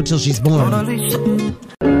won't know till she's born.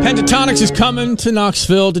 Pentatonics is coming to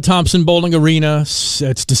Knoxville, to Thompson Bowling Arena.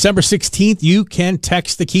 It's December 16th. You can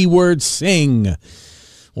text the keyword SING.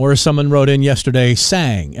 Or as someone wrote in yesterday,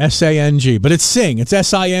 SANG, S-A-N-G. But it's SING. It's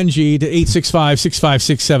S-I-N-G to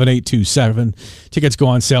 865-656-7827. Tickets go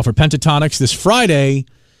on sale for Pentatonics this Friday.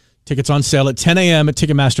 Tickets on sale at 10 a.m. at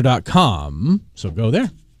Ticketmaster.com. So go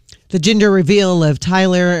there. The gender reveal of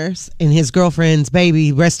Tyler's and his girlfriend's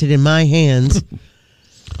baby rested in my hands.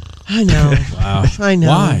 I know. Wow. I know.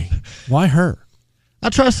 Why? Why her? I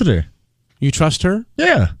trusted her. You trust her?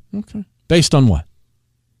 Yeah. Okay. Based on what?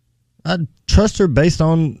 I trust her based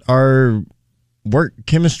on our work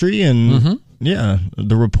chemistry and, yeah,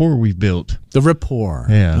 the rapport we've built. The rapport.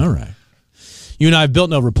 Yeah. All right. You and I have built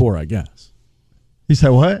no rapport, I guess. You said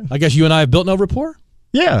what? I guess you and I have built no rapport?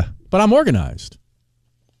 Yeah. But I'm organized.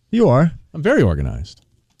 You are. I'm very organized.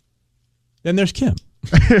 Then there's Kim.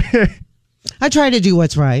 I try to do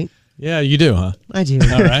what's right. Yeah, you do, huh? I do.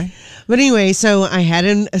 All right. But anyway, so I had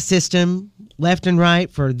a system left and right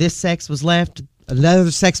for this sex was left, another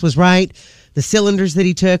sex was right. The cylinders that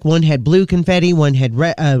he took, one had blue confetti, one had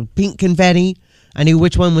pink confetti. I knew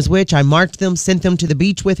which one was which. I marked them, sent them to the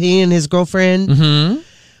beach with he and his girlfriend. Mm-hmm.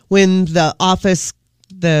 When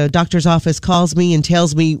the doctor's office calls me and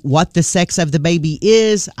tells me what the sex of the baby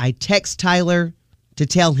is, I text Tyler to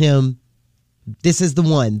tell him, this is the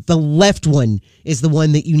one. The left one is the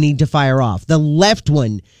one that you need to fire off. The left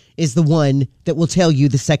one is the one that will tell you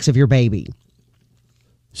the sex of your baby.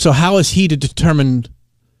 So how is he to determine?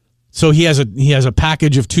 So he has a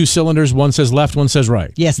package of 2 cylinders. One says left, one says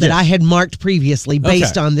right. Yes, that I had marked previously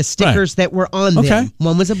based on the stickers that were on them.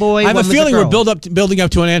 One was a boy. I have one a was feeling a girl. we're building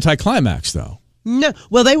up to an anticlimax, though. No,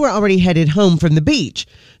 well, they were already headed home from the beach.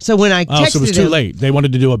 So when I texted so it was too late. They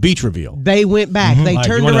wanted to do a beach reveal. They went back. They Like,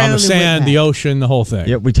 turned you wanted around on the and sand, went back. the ocean, the whole thing.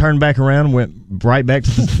 Yep, we turned back around and went right back to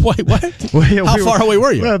the... Wait, what? How far away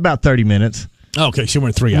were you? Well, about 30 minutes. Okay, so you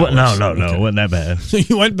went 3 hours. No, it wasn't that bad. So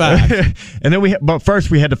you went back. And then but first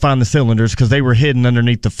we had to find the cylinders because they were hidden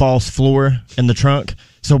underneath the false floor in the trunk.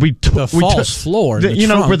 So we took The false floor in the you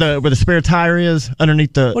know trunk? where the spare tire is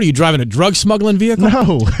underneath the. What are you driving, a drug smuggling vehicle?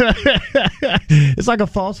 No, it's like a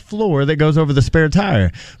false floor that goes over the spare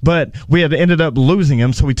tire. But we had ended up losing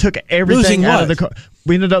them, so we took everything Losing out what? of the car.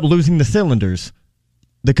 We ended up losing the cylinders,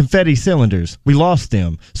 the confetti cylinders. We lost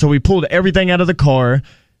them, so we pulled everything out of the car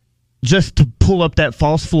just to pull up that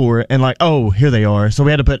false floor and here they are. So we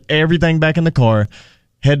had to put everything back in the car,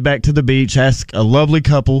 head back to the beach, ask a lovely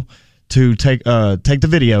couple to take the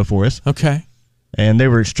video for us. Okay. And they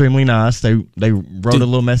were extremely nice. They wrote a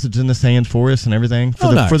little message in the sand for us and everything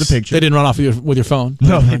for the picture. They didn't run off with your phone?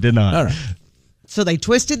 No, they did not. All right. So they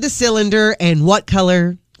twisted the cylinder, and what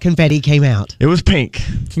color confetti came out? It was pink.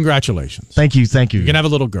 Congratulations. Thank you. You're going to have a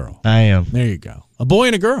little girl. I am. There you go. A boy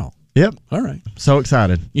and a girl. Yep. All right. So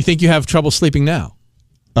excited. You think you have trouble sleeping now?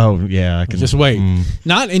 Oh, yeah. I can Just wait.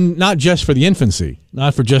 Not just for the infancy,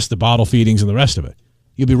 not for just the bottle feedings and the rest of it.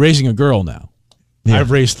 You'll be raising a girl now. Yeah.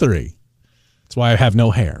 I've raised 3. That's why I have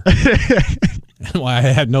no hair. And why I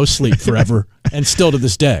had no sleep forever. And still to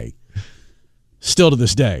this day,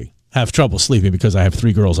 have trouble sleeping because I have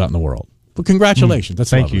 3 girls out in the world. But congratulations. That's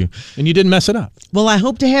Thank lovely. you. And you didn't mess it up. Well, I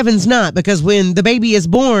hope to heavens not, because when the baby is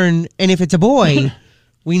born, and if it's a boy,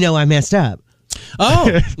 we know I messed up.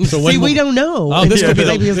 Oh. So See, we don't know. Oh, this until could be the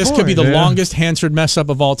baby is this could be the born. longest Hansard mess up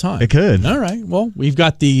of all time. It could. All right. Well, we've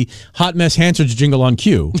got the Hot Mess Hansard's jingle on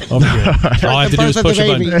cue over here. All I have to do is push a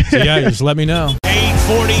button. So yeah, just let me know.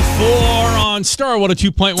 8:44 on Star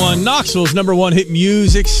 102.1, Knoxville's #1 hit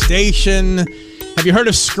music station. Have you heard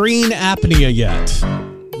of screen apnea yet?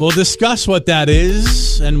 We'll discuss what that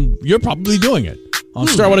is, and you're probably doing it on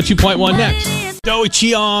Star 102.1 next.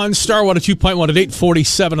 Doichi on Star 102.1 at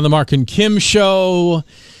 8:47 on the Marc Kim Show.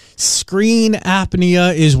 Screen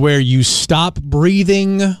apnea is where you stop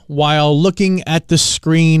breathing while looking at the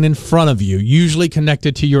screen in front of you, usually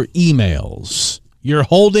connected to your emails. You're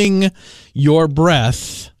holding your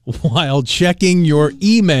breath while checking your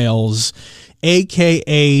emails,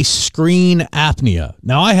 a.k.a. screen apnea.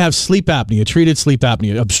 Now, I have sleep apnea, treated sleep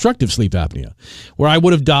apnea, obstructive sleep apnea, where I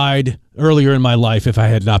would have died earlier in my life if I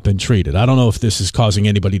had not been treated. I don't know if this is causing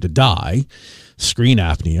anybody to die, screen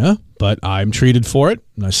apnea, but I'm treated for it,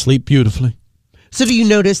 and I sleep beautifully. So do you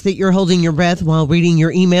notice that you're holding your breath while reading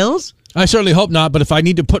your emails? I certainly hope not, but if I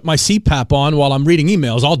need to put my CPAP on while I'm reading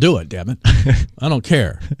emails, I'll do it, damn it. I don't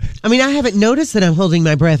care. I mean, I haven't noticed that I'm holding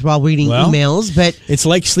my breath while reading emails, but... It's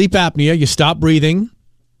like sleep apnea. You stop breathing.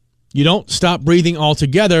 You don't stop breathing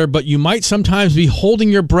altogether, but you might sometimes be holding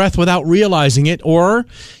your breath without realizing it, or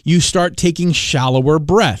you start taking shallower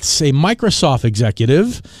breaths. A Microsoft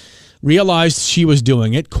executive realized she was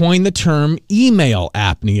doing it, coined the term email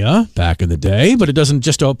apnea back in the day, but it doesn't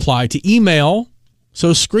just apply to email.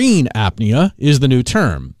 So screen apnea is the new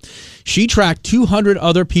term. She tracked 200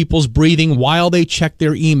 other people's breathing while they checked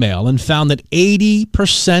their email and found that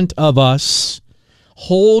 80% of us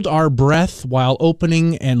hold our breath while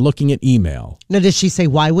opening and looking at email. Now, does she say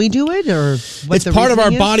why we do it, or what It's part of our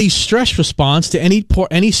body's stress response to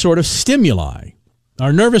any sort of stimuli.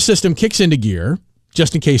 Our nervous system kicks into gear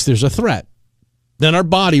just in case there's a threat. Then our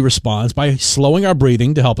body responds by slowing our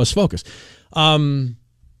breathing to help us focus.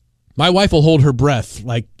 My wife will hold her breath,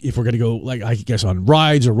 like if we're going to go, like I guess on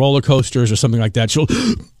rides or roller coasters or something like that. She'll,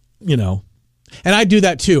 and I do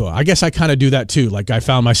that too. I guess I kind of do that too. Like I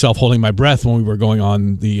found myself holding my breath when we were going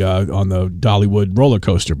on the Dollywood roller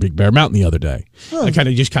coaster, Big Bear Mountain, the other day. I kind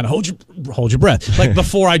of hold your breath, like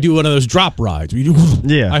before I do one of those drop rides.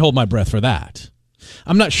 I hold my breath for that.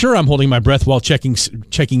 I'm not sure I'm holding my breath while checking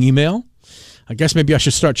email. I guess maybe I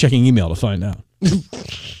should start checking email to find out.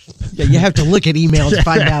 Yeah, you have to look at email to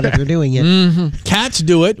find out if you're doing it. Mm-hmm. Cats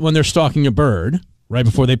do it when they're stalking a bird. Right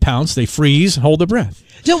before they pounce, they freeze, hold their breath.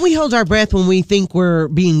 Don't we hold our breath when we think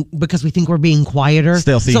because we think we're being quieter?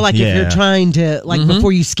 Stealthy, so like if you're trying to, like Mm-hmm.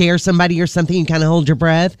 before you scare somebody or something, you kind of hold your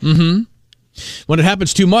breath? Mm-hmm. When it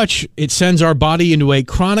happens too much, it sends our body into a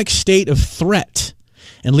chronic state of threat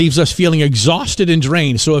and leaves us feeling exhausted and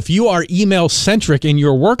drained. So if you are email-centric in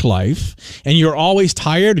your work life and you're always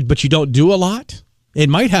tired but you don't do a lot, it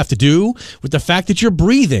might have to do with the fact that your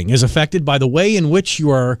breathing is affected by the way in which you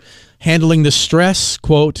are handling the stress,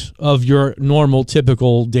 quote, of your normal,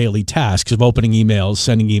 typical daily tasks of opening emails,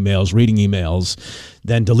 sending emails, reading emails,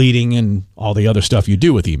 then deleting and all the other stuff you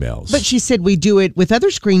do with emails. But she said we do it with other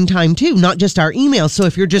screen time too, not just our emails. So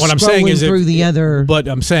if you're just scrolling through the other... But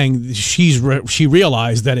I'm saying she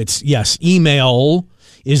realized that it's, yes, email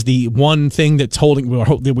is the one thing that's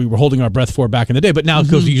that we were holding our breath for back in the day. But now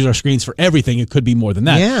because we use our screens for everything, it could be more than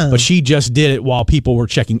that. Yeah. But she just did it while people were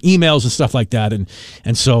checking emails and stuff like that. And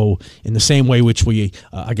so in the same way which we,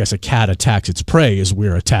 I guess a cat attacks its prey, is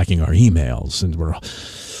we're attacking our emails and we're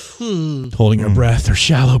holding our breath or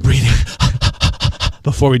shallow breathing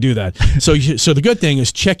before we do that. So the good thing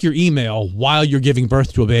is check your email while you're giving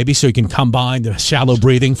birth to a baby so you can combine the shallow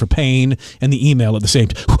breathing for pain and the email at the same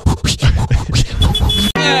time.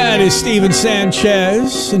 That is Steven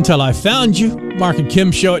Sanchez, Until I Found You. Marc and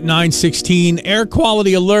Kim Show at 9:16. Air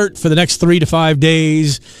quality alert for the next 3 to 5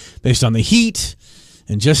 days based on the heat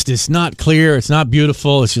and just it's not clear. It's not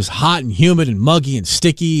beautiful. It's just hot and humid and muggy and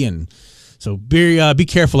sticky. And so be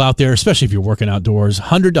careful out there, especially if you're working outdoors.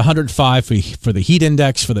 100 to 105 for the heat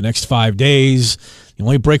index for the next 5 days. The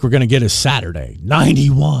only break we're going to get is Saturday,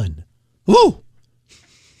 91. Woo!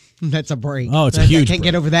 That's a break. Oh, it's a huge I can't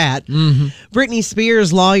break. get over that. Mm-hmm. Britney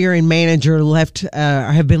Spears' lawyer and manager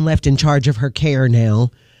have been left in charge of her care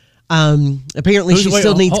now. Apparently, she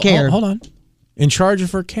still needs care. Hold on. In charge of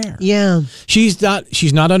her care. Yeah. She's not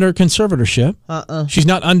under conservatorship. She's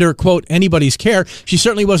not under, quote, anybody's care. She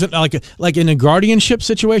certainly wasn't like in a guardianship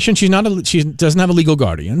situation. She doesn't have a legal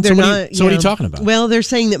guardian. So what are you talking about? Well, they're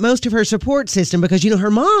saying that most of her support system, because, her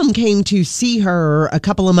mom came to see her a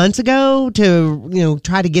couple of months ago to,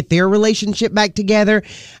 try to get their relationship back together.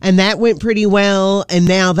 And that went pretty well. And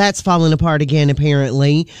now that's fallen apart again,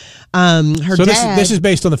 apparently. This is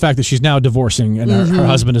based on the fact that she's now divorcing and her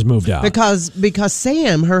husband has moved out. Because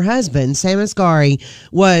Sam, her husband, Sam Asghari,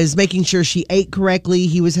 was making sure she ate correctly.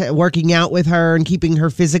 He was working out with her and keeping her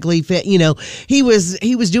physically fit. He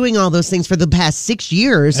was doing all those things for the past 6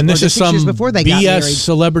 years. And this is 6 years some before they got married. BS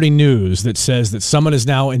celebrity news that says that someone is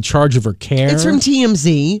now in charge of her care. It's from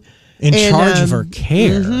TMZ. In charge of her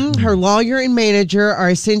care. Her lawyer and manager are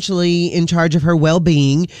essentially in charge of her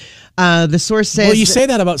well-being. The source says... Well, you say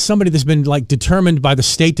that about somebody that's been determined by the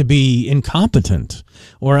state to be incompetent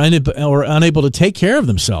or unable to take care of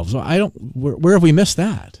themselves. Where have we missed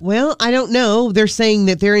that? Well, I don't know. They're saying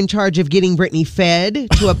that they're in charge of getting Britney fed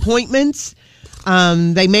to appointments.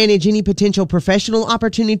 They manage any potential professional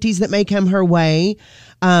opportunities that may come her way.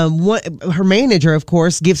 Her manager, of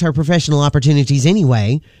course, gives her professional opportunities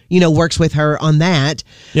anyway. Works with her on that.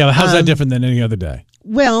 Yeah, but how's that different than any other day?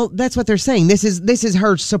 Well, that's what they're saying. This is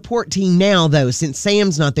her support team now, though, since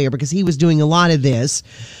Sam's not there, because he was doing a lot of this.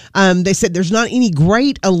 They said there's not any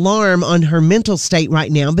great alarm on her mental state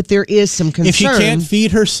right now, but there is some concern. If she can't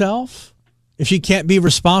feed herself, if she can't be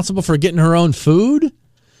responsible for getting her own food,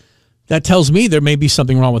 that tells me there may be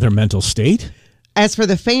something wrong with her mental state. As for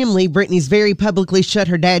the family, Britney's very publicly shut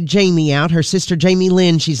her dad, Jamie, out. Her sister, Jamie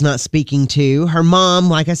Lynn, she's not speaking to. Her mom,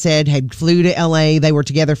 like I said, had flew to L.A. They were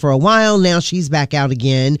together for a while. Now she's back out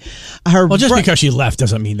again. Just because she left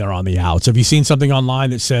doesn't mean they're on the outs. Have you seen something online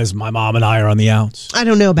that says, my mom and I are on the outs? I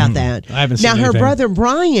don't know about that. I haven't seen anything. Her brother,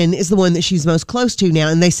 Brian, is the one that she's most close to now.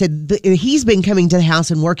 And they said he's been coming to the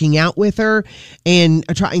house and working out with her and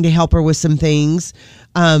trying to help her with some things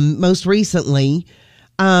most recently.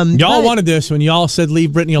 Y'all wanted this when y'all said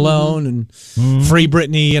leave Britney alone and free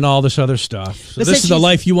Britney and all this other stuff. So this is the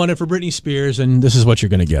life you wanted for Britney Spears, and this is what you're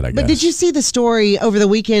going to get, I guess. But did you see the story over the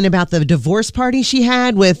weekend about the divorce party she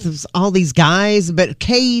had with all these guys? But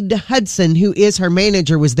Cade Hudson, who is her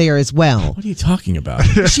manager, was there as well. What are you talking about?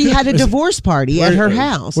 She had a divorce party at her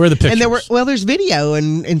house. Where are the pictures? And there's video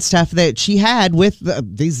and stuff that she had with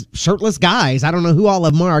these shirtless guys. I don't know who all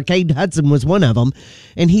of them are. Cade Hudson was one of them,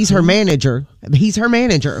 and he's her manager. He's her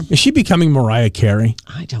manager. Is she becoming Mariah Carey?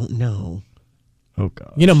 I don't know. Oh,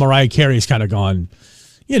 God. Mariah Carey's kind of gone,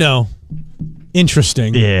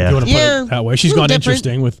 interesting. Yeah. If you want to put it that way. She's gone different.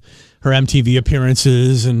 Interesting with her MTV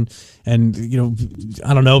appearances and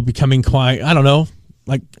I don't know, becoming quite, I don't know,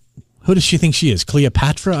 who does she think she is?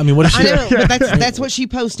 Cleopatra? I mean, what is she? I know, but that's what she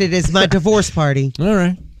posted as my divorce party. All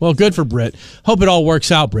right. Well, good for Brit. Hope it all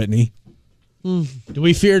works out, Brittany. Do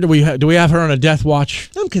we have her on a death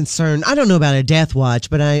watch? I'm concerned. I don't know about a death watch,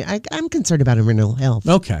 but I'm concerned about her mental health.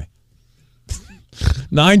 Okay.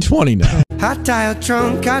 9:20 now. Hot dial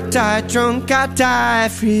drunk, got die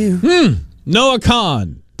for you. Noah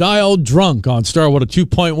Khan, dialed drunk on Starwater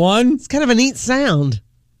 2.1. It's kind of a neat sound.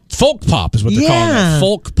 Folk pop is what they're calling it.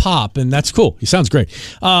 Folk pop, and that's cool. He sounds great.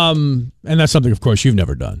 And that's something, of course, you've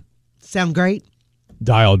never done. Sound great?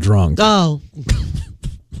 Dial drunk. Oh.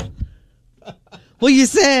 Well, you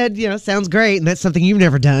said, sounds great, and that's something you've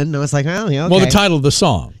never done. And I was like, oh, yeah, okay. Well, the title of the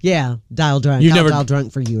song. Yeah, dial drunk. Dial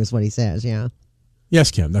drunk for you is what he says, yeah.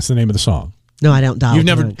 Yes, Kim, that's the name of the song. No, I don't dial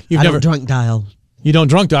drunk. I don't drunk dial. You don't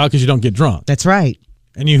drunk dial because you don't get drunk. That's right.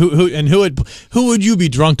 And who would you be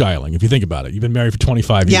drunk dialing if you think about it? You've been married for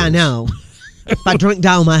 25 years. Yeah, I know. If I drunk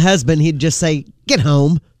dial my husband, he'd just say, get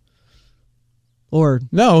home. Or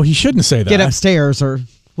no, he shouldn't say that. Get upstairs or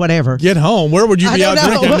whatever. Get home. Where would you be out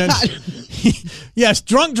drinking? Yes,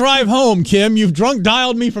 drunk drive home, Kim. You've drunk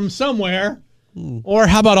dialed me from somewhere. Or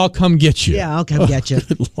how about I'll come get you? Yeah, I'll come get you.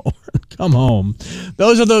 Good Lord. Come home.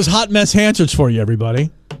 Those are those hot mess answers for you, everybody.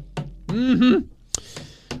 Coming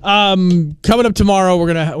up tomorrow, we're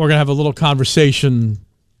gonna have a little conversation.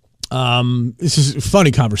 This is a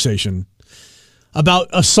funny conversation about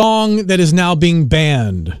a song that is now being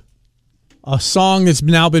banned. A song that's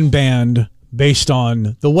now been banned based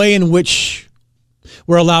on the way in which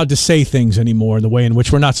we're allowed to say things anymore in the way in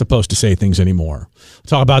which we're not supposed to say things anymore. We'll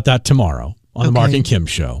talk about that tomorrow on the Marc and Kim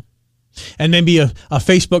Show. And maybe a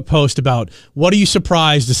Facebook post about what are you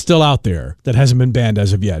surprised is still out there that hasn't been banned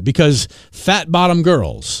as of yet? Because Fat Bottom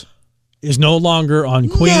Girls is no longer on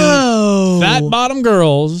Queen. No. Fat Bottom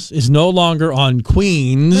Girls is no longer on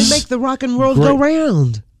Queen's. They make the rock and world go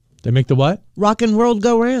round. They make the what? Rock and world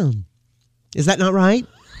go round. Is that not right?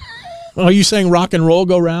 Are you saying rock and roll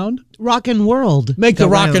go round? Rock and world. Make the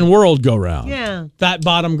rock and world go round. Yeah. Fat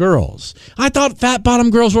Bottom Girls. I thought Fat Bottom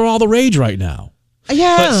Girls were all the rage right now.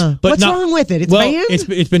 Yeah. But What's wrong with it? It's banned?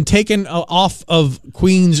 It's been taken off of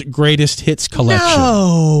Queen's Greatest Hits collection.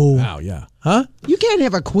 No. Wow, yeah. Huh? You can't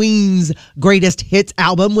have a Queen's Greatest Hits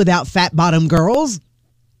album without Fat Bottom Girls.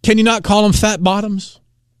 Can you not call them Fat Bottoms?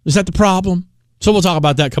 Is that the problem? So we'll talk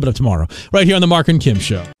about that coming up tomorrow, right here on the Marc and Kim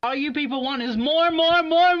Show. All you people want is more. More.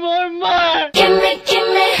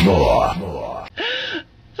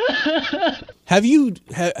 Have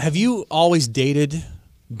you always dated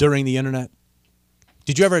during the internet?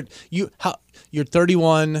 Did you ever you're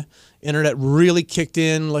 31, internet really kicked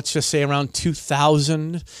in, let's just say around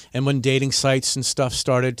 2000, and when dating sites and stuff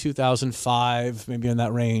started, 2005, maybe in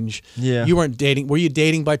that range. Yeah. You weren't dating. Were you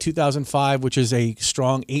dating by 2005, which is a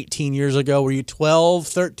strong 18 years ago? Were you 12,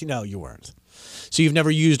 13? No, you weren't. So you've never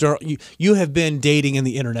used or you have been dating in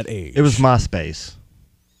the internet age. It was MySpace.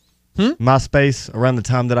 MySpace around the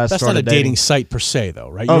time that I That's started not a dating site per se, though,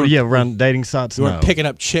 right? Around dating sites. You weren't picking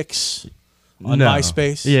up chicks on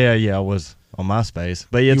MySpace? Yeah, I was on MySpace.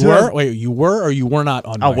 But yeah, you were? Wait, you were or you were not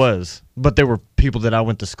on MySpace? I was. But there were people that I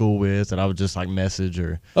went to school with that I would just like message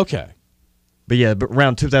or. Okay. But yeah,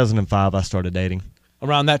 around 2005 I started dating.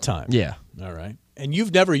 Around that time? Yeah. All right. And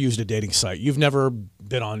you've never used a dating site. You've never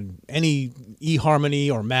been on any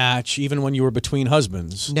eHarmony or Match, even when you were between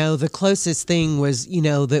husbands. No, the closest thing was,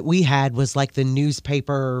 that we had was like the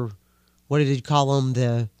newspaper, what did you call them?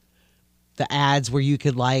 The ads where you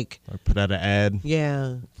could like. Or put out an ad.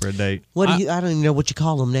 Yeah. For a date. I don't even know what you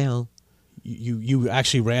call them now. You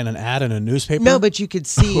actually ran an ad in a newspaper? No, but you could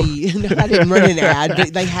see. No, I didn't run an ad.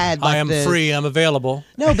 But they had. Like, I am free. I'm available.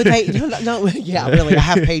 No, but they. No, yeah, really, a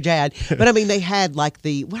half-page ad. But I mean, they had like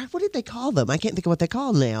the. What did they call them? I can't think of what they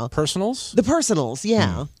call them now. Personals? The personals,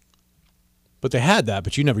 yeah. But they had that,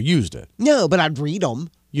 but you never used it. No, but I'd read them.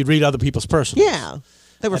 You'd read other people's personals. Yeah.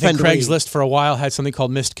 They were I fun think to read. Craigslist for a while had something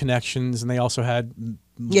called Missed Connections, and they also had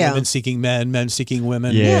women seeking men, men seeking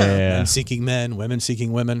women, men seeking men, women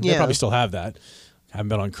seeking women. Yeah. They probably still have that. I haven't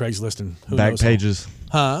been on Craigslist and who Back knows pages.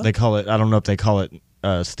 Huh? They call it, I don't know if they call it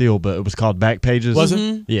still, but it was called Back Pages. Was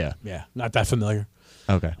it? Yeah. Yeah, not that familiar.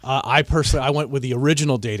 Okay. I personally, I went with the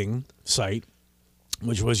original dating site,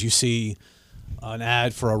 which was you see an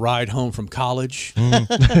ad for a ride home from college. You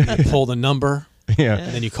pull the number. Yeah.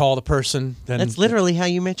 And then you call the person. Then That's literally how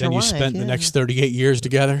you met your then you wife. spent the next 38 years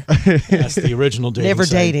together. That's the original dating Never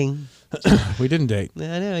site. dating. We didn't date.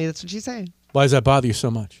 I know, that's what you say. Why does that bother you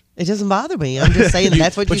so much? It doesn't bother me. I'm just saying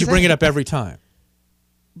that's what you say. But you bring it up every time.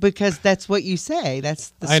 Because that's what you say. That's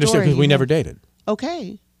the story. I understand because we never dated.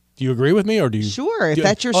 Okay. Do you agree with me or do you? Sure. If do you-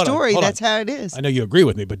 that's your hold on, story, hold on. that's how it is. I know you agree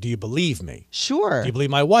with me, but do you believe me? Sure. Do you believe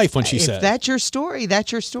my wife when she if said that's your story,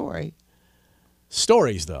 that's your story.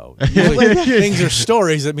 stories, though? Usually things are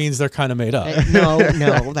stories, that means they're kind of made up.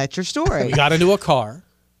 No, that's your story. We got into a car.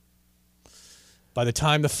 By the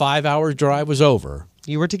time the 5-hour drive was over,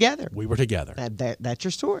 You were together. we were together. That's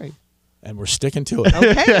your story. And we're sticking to it.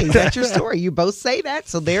 Okay, that's your story. You both say that,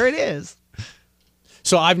 so there it is.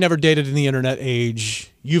 So I've never dated in the internet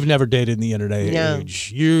age. You've never dated in the internet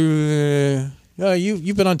age. You've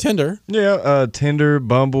been on Tinder. Yeah, Tinder,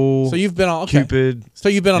 Bumble. So you've been on Cupid. So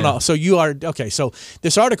you've been on all. So you are okay. So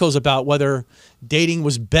this article is about whether dating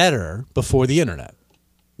was better before the internet.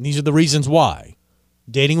 And these are the reasons why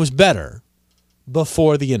dating was better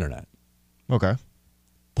before the internet. Okay.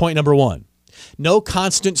 Point number 1: no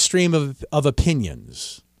constant stream of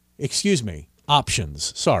opinions. Excuse me.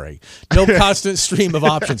 Options. Sorry, no constant stream of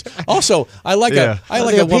options. Also, I like a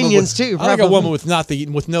woman with too. I like a woman with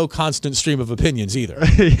with no constant stream of opinions either.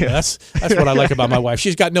 That's what I like about my wife.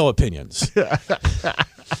 She's got no opinions.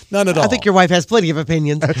 None at all. I think your wife has plenty of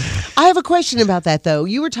opinions. I have a question about that, though.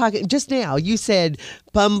 You were talking just now. You said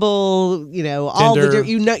Bumble, all Tinder,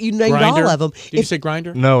 you named Grindr. all of them. Did you say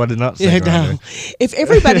Grindr? No, I did not say No. Grindr. If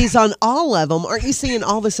everybody's on all of them, aren't you seeing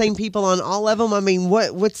all the same people on all of them? I mean,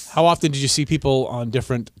 what's... How often did you see people on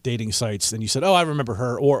different dating sites and you said, "Oh, I remember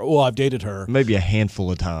her," or "Oh, I've dated her"? Maybe a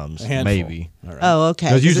handful of times. A handful. Maybe. All right. Oh, okay.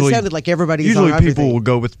 'Cause 'Cause it sounded like everybody's usually on people everything. will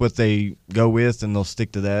go with what they go with and they'll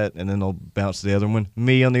stick to that and then they'll bounce to the other one.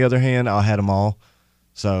 Me, on the other hand, I'll had them all.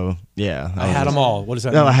 So yeah, I had them all. What does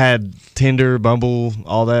that No, I mean? had Tinder, Bumble,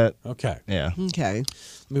 all that. Okay. Yeah. Okay.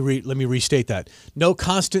 Let me restate that. No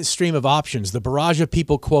constant stream of options. The barrage of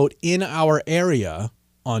people, quote, in our area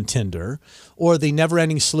on Tinder, or the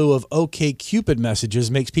never-ending slew of OkCupid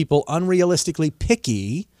messages makes people unrealistically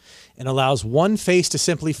picky and allows one face to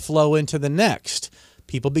simply flow into the next.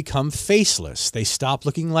 People become faceless. They stop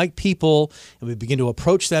looking like people, and we begin to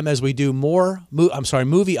approach them as we do more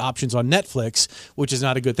movie options on Netflix, which is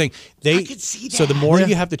not a good thing. I could see So the that. more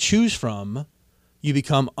you have to choose from, you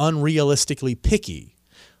become unrealistically picky.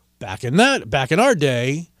 Back in our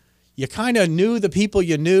day, you kind of knew the people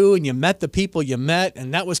you knew and you met the people you met,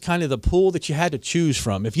 and that was kind of the pool that you had to choose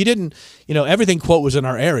from. If you didn't, everything, quote, was in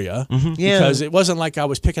our area because it wasn't like I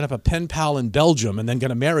was picking up a pen pal in Belgium and then going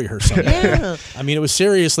to marry her someday. Yeah. I mean, it was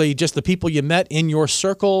seriously just the people you met in your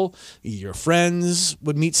circle. Your friends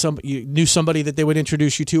would meet you knew somebody that they would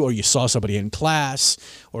introduce you to, or you saw somebody in class,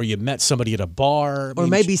 or you met somebody at a bar. Or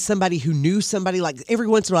maybe somebody who knew somebody. Like every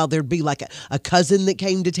once in a while, there'd be like a cousin that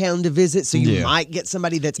came to town to visit, so you might get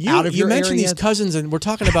somebody that's out of your area. You mentioned these cousins, and we're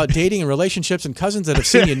talking about dating and relationships, and cousins that have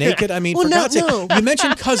seen you naked. I mean, Well, for no, God's sake, no. you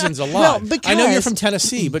mentioned cousins a Well, lot. because- I know you're from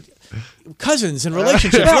Tennessee, but cousins and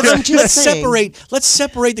relationships. Well, I'm just let's saying.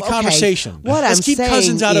 separate the Okay, conversation. what let's I'm keep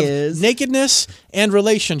cousins saying out is- of nakedness and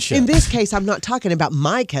relationships. In this case, I'm not talking about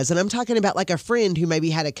my cousin. I'm talking about like a friend who maybe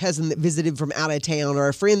had a cousin that visited from out of town, or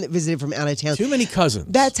a friend that visited from out of town. Too many cousins.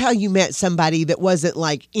 That's how you met somebody that wasn't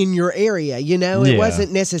like in your area, It Yeah.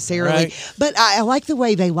 wasn't necessarily. Right. But I like the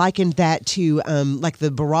way they likened that to like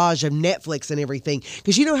the barrage of Netflix and everything.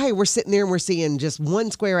 Because hey, we're sitting there and we're seeing just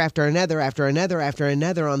one square after another, after another, after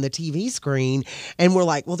another on the TV screen, and we're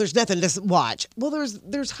like, well, there's nothing to watch. Well,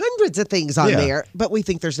 there's hundreds of things on there, but we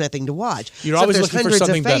think there's nothing to watch. You're So always there's looking for hundreds of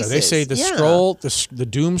something better. They faces. say the Yeah. scroll, the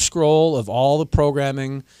doom scroll of all the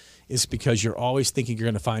programming is because you're always thinking you're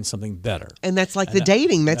going to find something better. And that's like the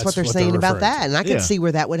dating. That's what they're saying about referring to. that. And I can Yeah. see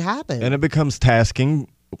where that would happen. And it becomes tasking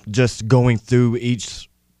just going through each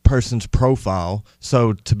person's profile.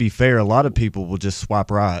 So to be fair, a lot of people will just swipe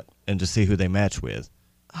right and just see who they match with,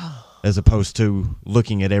 as opposed to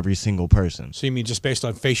looking at every single person. So you mean just based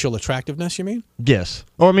on facial attractiveness, you mean? Yes,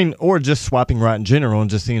 or just swiping right in general and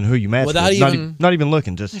just seeing who you match Without with. even- Not even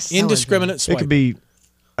looking, just So Indiscriminate it swipe. could be.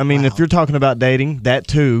 I mean, if you're talking about dating, that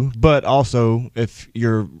too, but also if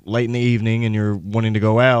you're late in the evening and you're wanting to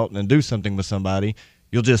go out and do something with somebody,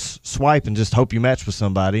 you'll just swipe and just hope you match with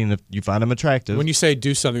somebody, and if you find them attractive. When you say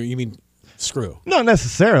do something, you mean screw. Not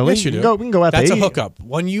necessarily. Yes, you do. We can go out That's to a eat. hookup.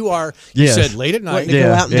 When you are, you Yes. said late at night, Wanting to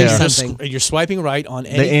go out and do Yeah. something. you're swiping right on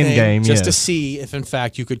anything end game, just to yes. see if, in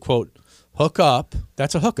fact, you could, quote, hook up.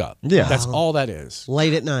 That's a hookup. Yeah. That's all that is.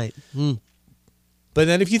 Late at night. But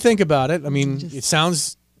then if you think about it, I mean, it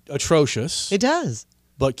sounds atrocious. It does.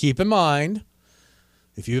 But keep in mind,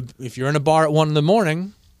 if you're in a bar at 1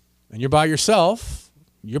 a.m. and you're by yourself,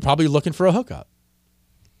 you're probably looking for a hookup.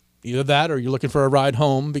 Either that, or you're looking for a ride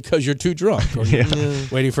home because you're too drunk, or you're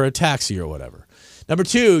waiting for a taxi or whatever. Number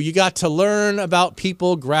 2, you got to learn about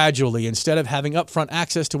people gradually instead of having upfront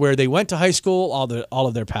access to where they went to high school, all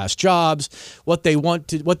of their past jobs, what they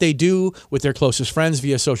do with their closest friends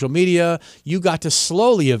via social media. You got to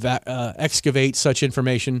slowly excavate such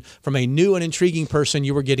information from a new and intriguing person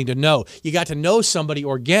you were getting to know. You got to know somebody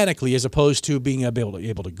organically as opposed to being able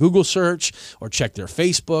to Google search or check their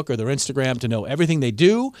Facebook or their Instagram to know everything they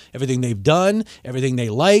do, everything they've done, everything they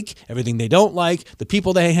like, everything they don't like, the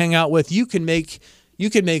people they hang out with. You can make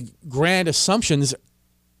grand assumptions,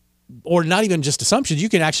 or not even just assumptions. You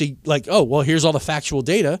can actually here's all the factual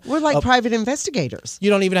data. We're like private investigators. You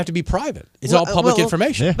don't even have to be private. It's all public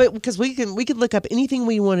information. Yeah. But because we could look up anything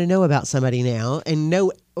we want to know about somebody now and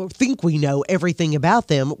know or think we know everything about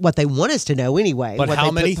them, what they want us to know anyway. But what how they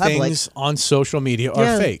put many public. things on social media are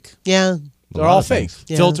Yeah. fake? Yeah. They're lot all of fake. things.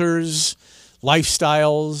 Yeah. Filters,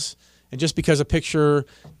 lifestyles, and just because a picture,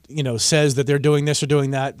 says that they're doing this or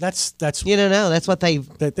doing that, that's You don't know. That's what they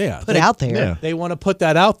put out there. Yeah. They want to put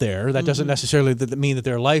that out there. That doesn't necessarily mean that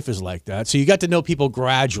their life is like that. So you got to know people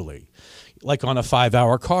gradually, like on a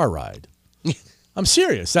 5-hour car ride. I'm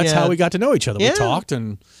serious. That's Yeah. how we got to know each other. Yeah. We talked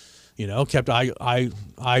and kept eye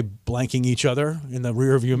blanking each other in the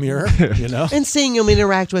rearview mirror. And seeing them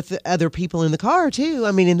interact with other people in the car too.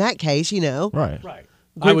 I mean, in that case, Right. Right.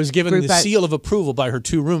 I was given group the act- seal of approval by her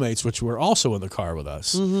 2 roommates, which were also in the car with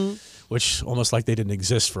us, which almost like they didn't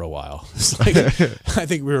exist for a while. It's like, I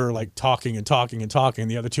think we were like talking and talking and talking.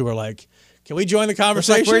 The other two were like, can we join the It's like,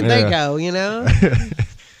 conversation? where'd they go?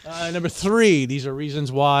 Number 3, these are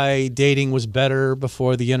reasons why dating was better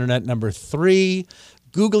before the internet. Number 3,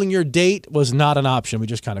 Googling your date was not an option. We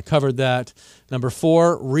just kind of covered that. Number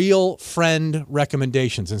 4, real friend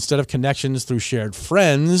recommendations. Instead of connections through shared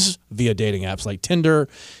friends via dating apps like Tinder,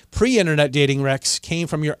 pre-internet dating recs came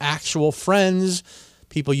from your actual friends,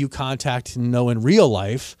 people you contact and know in real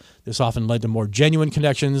life. This often led to more genuine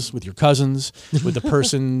connections with your cousins, with the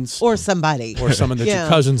persons. Or somebody. Or someone that your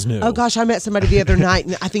cousins knew. Oh, gosh, I met somebody the other night,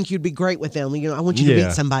 and I think you'd be great with them. You know, I want you to Yeah.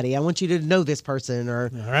 meet somebody. I want you to know this person.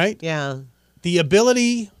 Or All right? Yeah. The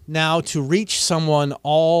ability now to reach someone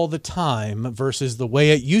all the time versus the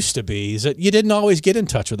way it used to be is that you didn't always get in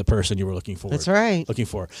touch with the person you were looking for. That's right. Looking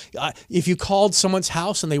for. If you called someone's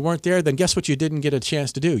house and they weren't there, then guess what you didn't get a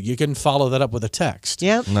chance to do? You couldn't follow that up with a text.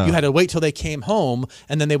 Yep. No. You had to wait till they came home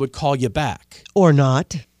and then they would call you back. Or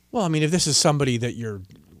not. Well, I mean, if this is somebody that you're,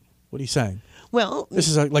 what are you saying? Well, This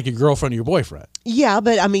is like your girlfriend or your boyfriend. yeah,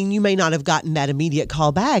 but I mean, you may not have gotten that immediate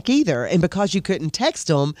call back either. And because you couldn't text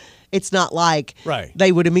them, it's not like Right.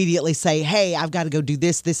 they would immediately say, hey, I've got to go do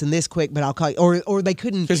this, this, and this quick, but I'll call you. Or they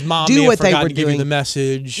couldn't Because mom do may have what they forgotten were to give you doing. the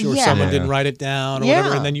message or Yeah. someone Yeah. didn't write it down or Yeah.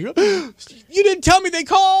 whatever. And then you didn't tell me they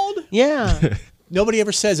called. Yeah. Nobody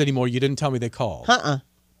ever says anymore, you didn't tell me they called.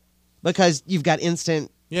 Because you've got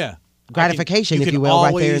instant Yeah. gratification, You if can you will,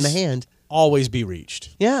 right there in the always- hand. Always be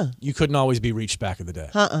reached. Yeah. You couldn't always be reached back in the day.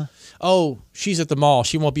 Uh-uh. Oh, she's at the mall.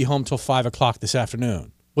 She won't be home till 5 o'clock this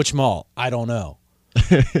afternoon. Which mall? I don't know.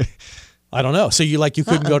 I don't know. So you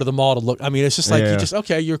couldn't go to the mall to look. I mean, it's just like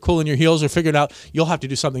Yeah. you're cooling your heels or figuring out you'll have to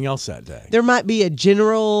do something else that day. There might be a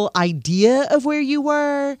general idea of where you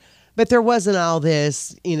were, but there wasn't all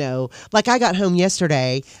this, like I got home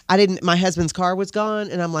yesterday. My husband's car was gone,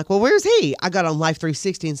 and I'm like, well, where's he? I got on Life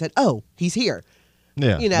 360 and said, oh, he's here.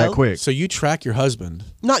 Yeah, You know. that quick. So you track your husband.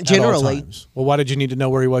 Not at all generally. times. Well, why did you need to know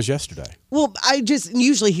where he was yesterday? Well,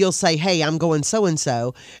 usually he'll say, hey, I'm going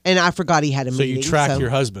so-and-so, and I forgot he had a So meeting. you track your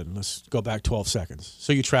husband. Let's go back 12 seconds.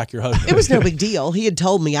 So you track your husband. It was no big deal. He had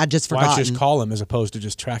told me. I'd just Why forgotten. don't you just call him as opposed to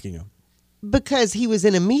just tracking him? Because he was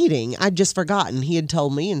in a meeting. I'd just forgotten. He had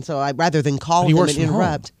told me, and so rather than call But he him works and from home.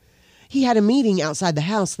 interrupt. He had a meeting outside the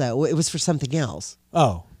house, though. It was for something else.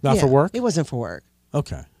 Oh, not Yeah, for work? It wasn't for work.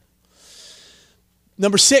 Okay.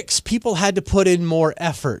 Number 6, people had to put in more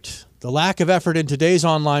effort. The lack of effort in today's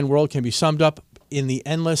online world can be summed up in the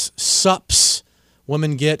endless sups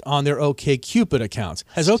women get on their OkCupid accounts.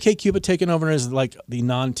 Has OkCupid taken over as like the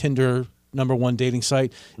non-Tinder #1 dating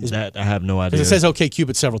site? That I have no idea. Because it says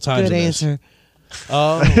OkCupid several times. Good in this. answer.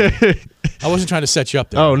 Oh, I wasn't trying to set you up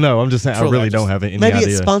there. Oh no, I'm just saying. Truly, I really I don't just- have any Maybe idea.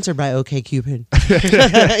 it's sponsored by OkCupid.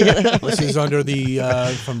 This is under the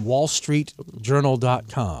from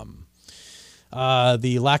WallStreetJournal.com.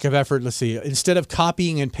 The lack of effort, let's see. Instead of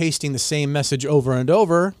copying and pasting the same message over and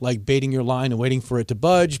over, like baiting your line and waiting for it to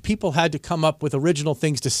budge, people had to come up with original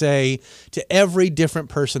things to say to every different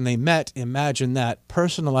person they met. Imagine that.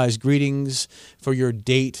 Personalized greetings for your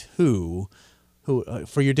date. Who would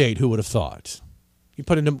have thought? You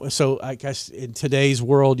put into, so I guess in today's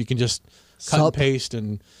world, you can just cut and Sup. paste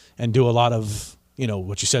and do a lot of,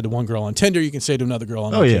 what you said to one girl on Tinder, you can say to another girl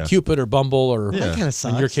on Oh, yeah. Cupid or Bumble or That kind of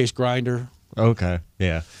in your sucks. case, Grindr. Okay,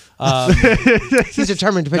 yeah. He's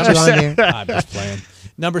determined to put you on there. I'm just playing.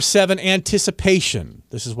 Number 7, anticipation.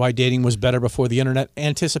 This is why dating was better before the internet.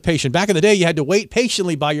 Anticipation. Back in the day, you had to wait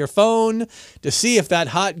patiently by your phone to see if that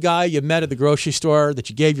hot guy you met at the grocery store that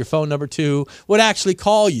you gave your phone number to would actually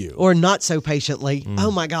call you. Or not so patiently.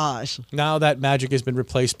 Oh, my gosh. Now that magic has been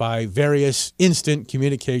replaced by various instant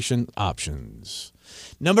communication options.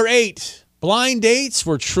 Number 8, blind dates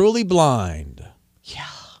were truly blind. Yeah.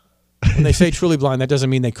 When they say truly blind, that doesn't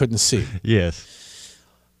mean they couldn't see. Yes.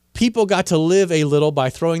 People got to live a little by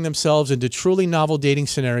throwing themselves into truly novel dating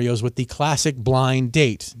scenarios with the classic blind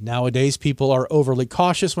date. Nowadays, people are overly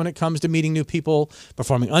cautious when it comes to meeting new people,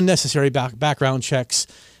 performing unnecessary background checks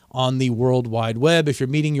on the World Wide Web. If you're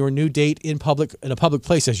meeting your new date in a public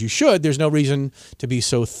place, as you should, there's no reason to be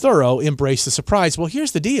so thorough. Embrace the surprise. Well,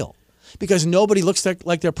 here's the deal. Because nobody looks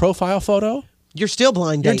like their profile photo, You're still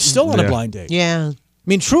blind you're dating. still on a Yeah. blind date. Yeah. I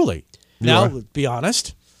mean, truly. Now, are. be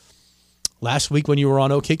honest. Last week when you were on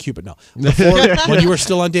OkCupid, no. Before, when you were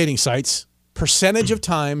still on dating sites, percentage of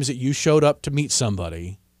times that you showed up to meet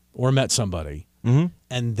somebody or met somebody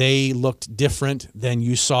and they looked different than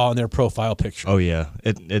you saw in their profile picture. Oh yeah.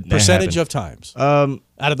 It Percentage of times. Out of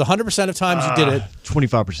of the 100% of times you did it,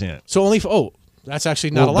 25%. so only, that's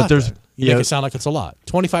actually not Well, a but lot. there's- then. You yeah. make it sound like it's a lot.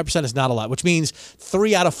 25% is not a lot, which means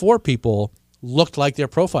 3 out of 4 people looked like their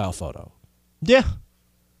profile photo. Yeah.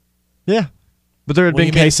 Yeah. But there had Well, been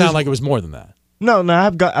you made it cases. sound like it was more than that. No,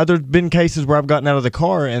 there's been cases where I've gotten out of the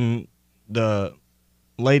car and the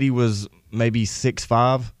lady was maybe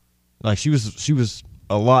 6'5". Like she was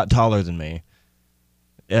a lot taller than me.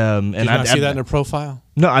 And Did you not see that in her profile?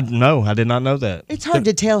 No, I did not know that. It's hard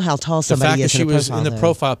to tell how tall The fact somebody that is she in a was profile, in the though.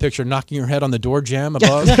 profile picture knocking her head on the door jamb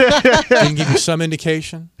above didn't give you some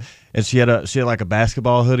indication? And she had like a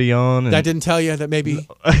basketball hoodie on. And That didn't tell you that maybe.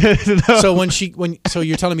 So so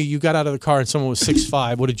you're telling me you got out of the car and someone was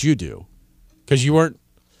 6'5", what did you do? Because you weren't.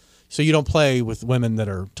 So you don't play with women that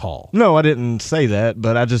are tall. No, I didn't say that,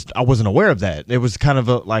 but I wasn't aware of that. It was kind of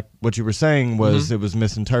like what you were saying was it was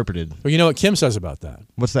misinterpreted. Well, you know what Kim says about that?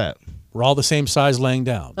 What's that? We're all the same size laying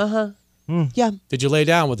down. Yeah. Did you lay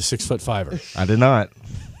down with a 6'5"er? I did not.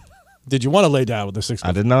 Did you want to lay down with a 6'5"er?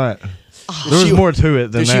 I did not. There was more to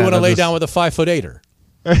it than Did that. she want to I lay just- down with a 5'8"er?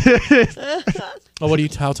 Oh,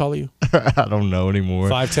 how tall are you? I don't know anymore.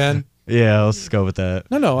 5'10"? Yeah, let's go with that.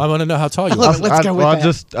 No. I want to know how tall you Look, are. let's go with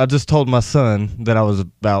that. I just told my son that I was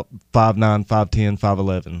about 5'9", 5'10",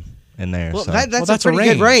 5'11" in there. Well, so. that's That's a a pretty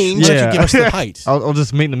good range. range. Why don't you give us the height? I'll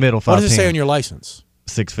just meet in the middle. 5'10". What does it say on your license?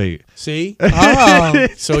 6 feet. See? Oh.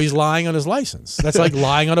 So he's lying on his license. That's like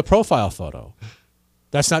lying on a profile photo.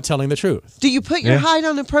 That's not telling the truth. Do you put your Yeah. height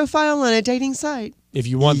on a profile on a dating site? If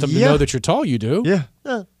you want them to Yeah. know that you're tall, you do.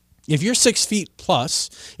 Yeah. If you're 6 feet plus,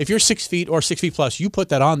 if you're 6 feet or 6 feet plus, you put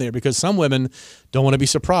that on there because some women don't want to be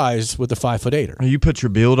surprised with the 5'8"er. You put your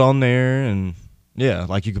build on there, and yeah,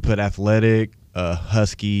 like you could put athletic,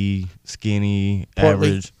 husky, skinny,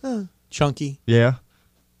 Portly. average. Chunky, Yeah.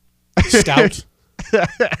 stout,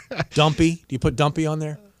 dumpy. Do you put dumpy on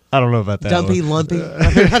there? I don't know about that. Dumpy, one. lumpy.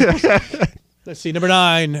 Let's see. Number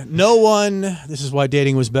 9. No one, this is why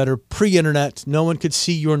dating was better pre-internet. No one could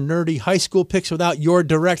see your nerdy high school pics without your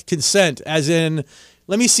direct consent, as in,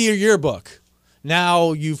 let me see your yearbook.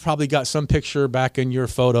 Now you've probably got some picture back in your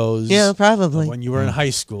photos. Yeah, probably. of when you were in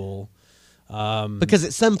high school. Because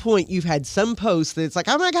at some point you've had some post that's like,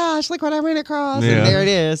 oh my gosh, look what I ran across. Yeah. And there it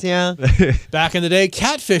is. Yeah. Back in the day,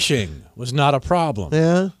 catfishing was not a problem.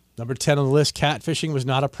 Yeah. Number 10 on the list, catfishing was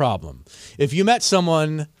not a problem. If you met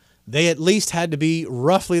someone, they at least had to be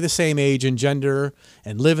roughly the same age and gender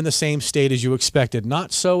and live in the same state as you expected.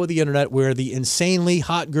 Not so with the internet, where the insanely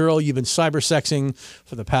hot girl you've been cybersexing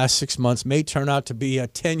for the past 6 months may turn out to be a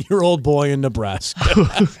 10-year-old boy in Nebraska.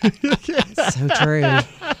 So true.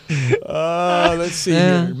 Let's see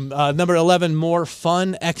here. Number 11, more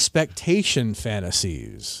fun expectation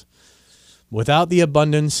fantasies. Without the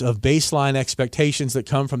abundance of baseline expectations that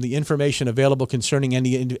come from the information available concerning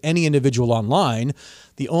any individual online,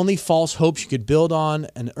 the only false hopes you could build on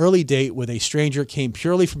an early date with a stranger came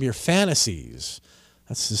purely from your fantasies.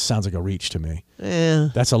 That just sounds like a reach to me. Yeah.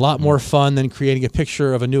 That's a lot more fun than creating a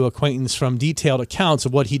picture of a new acquaintance from detailed accounts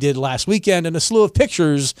of what he did last weekend and a slew of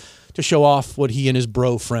pictures to show off what he and his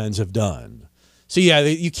bro friends have done. So yeah,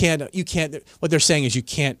 you can't, what they're saying is you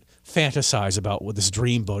can't fantasize about what this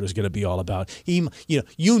dreamboat is going to be all about.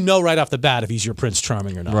 You know right off the bat if he's your Prince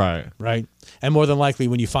Charming or not. Right? And more than likely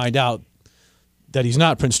when you find out that he's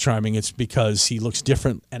not Prince Charming, it's because he looks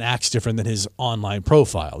different and acts different than his online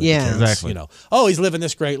profile. Yeah. indicates. Exactly. He's living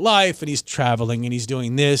this great life and he's traveling and he's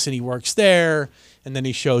doing this and he works there, and then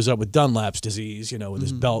he shows up with Dunlap's disease, with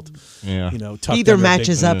his belt, Yeah. tucked Either under a big-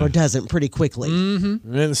 matches up or doesn't pretty quickly. And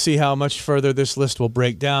then see how much further this list will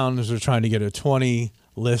break down as we're trying to get a 20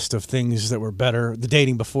 list of things that were better. The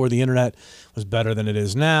dating before the internet was better than it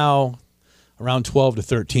is now. Around 12 to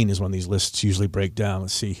 13 is when these lists usually break down.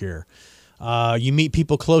 Let's see here. You meet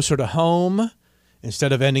people closer to home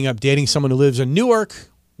instead of ending up dating someone who lives in Newark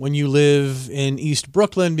when you live in East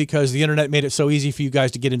Brooklyn, because the internet made it so easy for you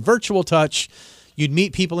guys to get in virtual touch. You'd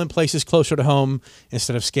meet people in places closer to home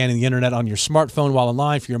instead of scanning the internet on your smartphone while in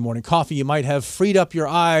line for your morning coffee. You might have freed up your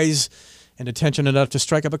eyes and attention enough to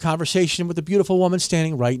strike up a conversation with a beautiful woman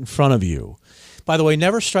standing right in front of you. By the way,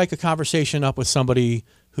 never strike a conversation up with somebody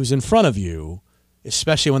who's in front of you,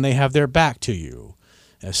 especially when they have their back to you.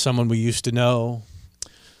 As someone we used to know,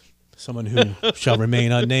 someone who shall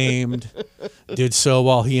remain unnamed, did so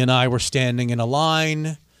while he and I were standing in a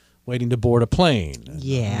line waiting to board a plane.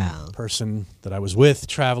 Yeah. The person that I was with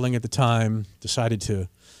traveling at the time decided to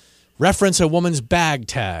reference a woman's bag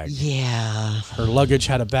tag. Yeah. Her luggage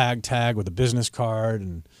had a bag tag with a business card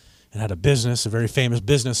and had a very famous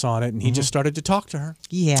business on it. And he just started to talk to her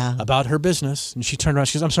Yeah. about her business. And she turned around.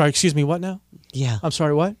 She goes, "I'm sorry, excuse me, what now? Yeah. I'm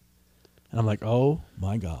sorry, what?" And I'm like, oh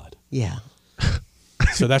my God. Yeah.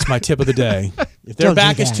 So that's my tip of the day. If their Don't do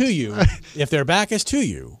back is that. to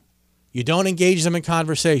you, you don't engage them in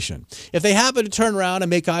conversation. If they happen to turn around and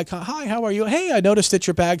make eye contact, "Hi, how are you? Hey, I noticed that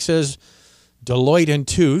your bag says Deloitte and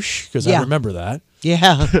Touche," because I Yeah. remember that.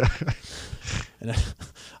 Yeah. And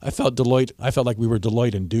I felt Deloitte. I felt like we were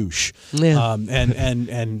Deloitte and douche. Yeah.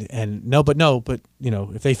 And no, but you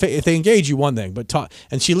know, if they engage you, one thing, but talk.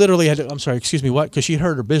 And she literally had to, I'm sorry, excuse me, what? Because she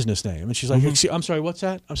heard her business name, and she's like, I'm sorry, what's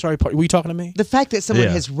that? I'm sorry, were you talking to me? The fact that someone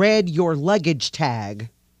Yeah. has read your luggage tag.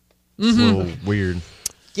 It's a little weird.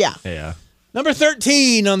 Yeah. Yeah. Number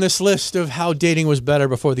 13 on this list of how dating was better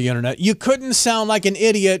before the internet. You couldn't sound like an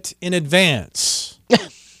idiot in advance.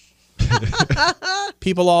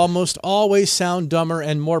 People almost always sound dumber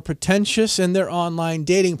and more pretentious in their online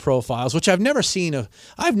dating profiles, which I've never seen.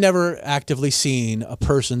 I've never actively seen a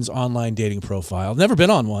person's online dating profile. Never been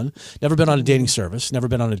on one. Never been on a dating service. Never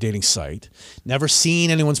been on a dating site. Never seen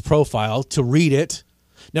anyone's profile to read it.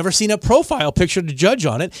 Never seen a profile picture to judge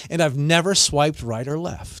on it. And I've never swiped right or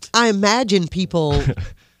left. I imagine people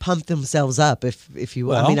pump themselves up if you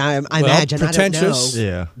will. I mean, I well, imagine. pretentious, I don't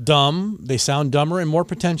know. Yeah. dumb. They sound dumber and more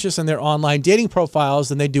pretentious in their online dating profiles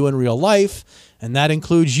than they do in real life. And that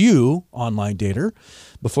includes you, online dater.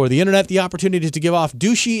 Before the internet, the opportunities to give off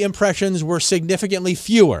douchey impressions were significantly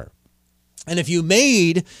fewer. And if you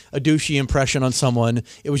made a douchey impression on someone,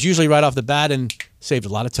 it was usually right off the bat and saved a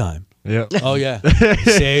lot of time. Yeah. Oh, yeah.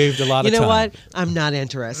 Saved a lot You of time. know what? I'm not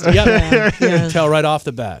interested. Yep. Yeah. Tell right off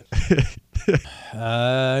the bat.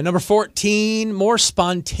 Number 14, more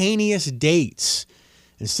spontaneous dates.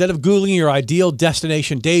 Instead of Googling your ideal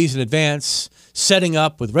destination days in advance, setting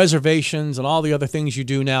up with reservations and all the other things you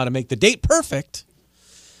do now to make the date perfect,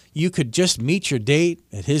 you could just meet your date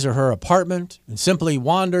at his or her apartment and simply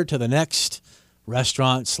wander to the next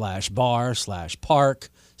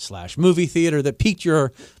restaurant/bar/park/movie theater that piqued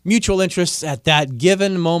your mutual interests at that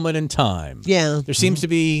given moment in time. Yeah. There seems to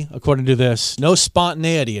be, according to this, no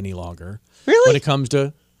spontaneity any longer. Really? When it comes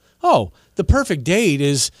to, the perfect date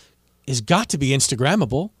is got to be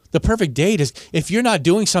Instagrammable. The perfect date is if you're not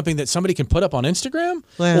doing something that somebody can put up on Instagram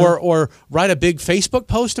or write a big Facebook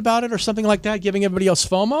post about it or something like that, giving everybody else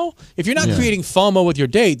FOMO. If you're not creating FOMO with your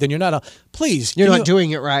date, then you're not please. You're not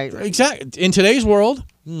doing it right. Exactly. In today's world,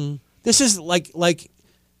 this is like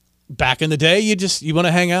back in the day, you want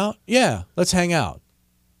to hang out? Yeah, let's hang out.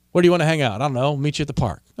 Where do you want to hang out? I don't know. Meet you at the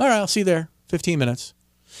park. All right, I'll see you there. 15 minutes.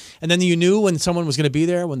 And then you knew when someone was going to be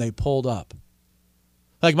there when they pulled up.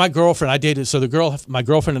 Like my girlfriend, I dated, my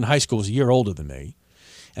girlfriend in high school was a year older than me.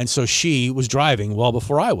 And so she was driving well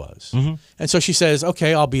before I was. Mm-hmm. And so she says,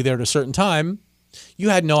 okay, I'll be there at a certain time. You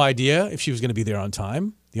had no idea if she was going to be there on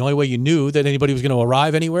time. The only way you knew that anybody was going to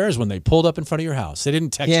arrive anywhere is when they pulled up in front of your house. They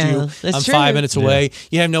didn't text you, I'm true. 5 minutes away.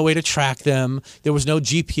 You have no way to track them. There was no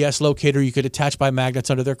GPS locator you could attach by magnets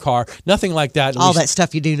under their car. Nothing like that. All that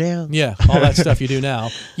stuff you do now. Yeah, all that stuff you do now.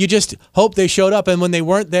 You just hope they showed up. And when they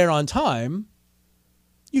weren't there on time,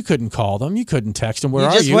 you couldn't call them. You couldn't text them. Where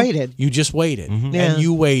are you? You just waited. You just waited. Mm-hmm. Yeah. And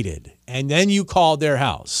you waited. And then you called their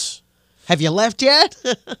house. Have you left yet?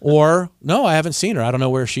 Or, no, I haven't seen her. I don't know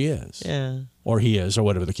where she is. Yeah. Or he is, or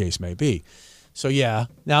whatever the case may be. So, yeah,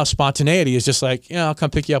 now spontaneity is just like, I'll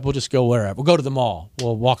come pick you up. We'll just go wherever. We'll go to the mall.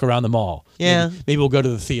 We'll walk around the mall. Yeah. Maybe we'll go to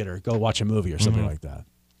the theater, go watch a movie or something like that.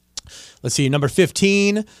 Let's see, number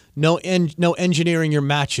 15, no engineering your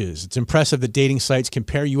matches. It's impressive that dating sites can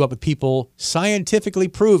pair you up with people scientifically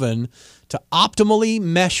proven to optimally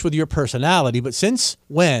mesh with your personality. But since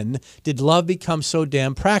when did love become so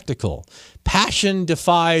damn practical? Passion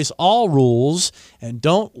defies all rules, and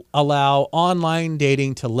don't allow online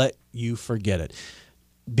dating to let you forget it.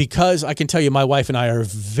 Because I can tell you, my wife and I are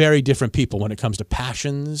very different people when it comes to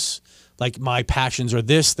passions. Like my passions are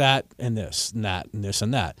this, that, and this, and that, and this,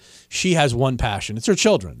 and that. She has one passion. It's her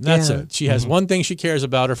children. That's it. She has one thing she cares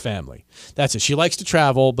about, her family. That's it. She likes to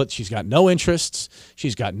travel, but she's got no interests.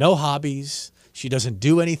 She's got no hobbies. She doesn't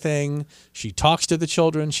do anything. She talks to the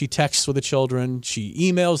children. She texts with the children. She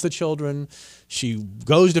emails the children. She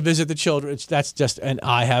goes to visit the children. And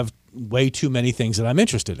I have way too many things that I'm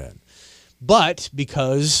interested in. But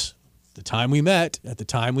because at the time we met,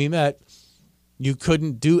 you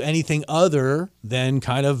couldn't do anything other than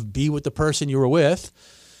kind of be with the person you were with.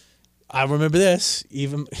 I remember this.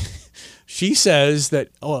 Even she says that,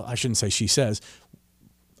 I shouldn't say she says.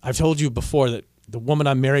 I've told you before that the woman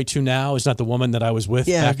I'm married to now is not the woman that I was with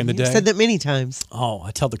back in the day. You've said that many times. Oh, I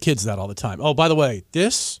tell the kids that all the time. Oh, by the way,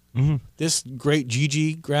 this great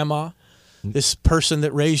Gigi grandma, this person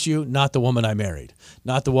that raised you, not the woman I married.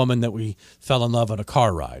 Not the woman that we fell in love on a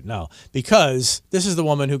car ride. No, because this is the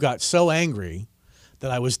woman who got so angry that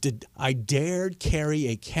I dared carry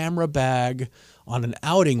a camera bag on an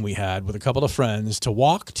outing we had with a couple of friends to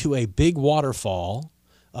walk to a big waterfall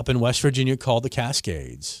up in West Virginia called the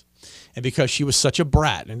Cascades. And because she was such a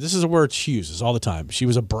brat, and this is a word she uses all the time, she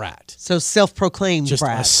was a brat. So self-proclaimed Just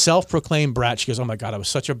brat. a self-proclaimed brat. She goes, oh my God, I was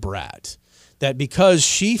such a brat that because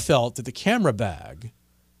she felt that the camera bag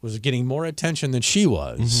was getting more attention than she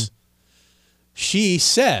was, she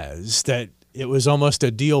says that it was almost a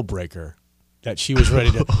deal breaker. That she was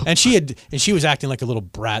ready to, and she was acting like a little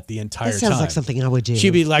brat the entire That time. sounds like something I would do.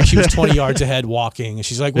 She'd be like, she was 20 yards ahead walking, and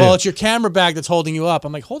she's like, well, it's your camera bag that's holding you up.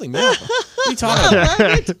 I'm like, holding me up? What are you talking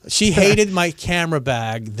about? She hated my camera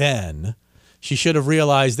bag then. She should have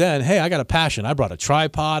realized then, hey, I got a passion. I brought a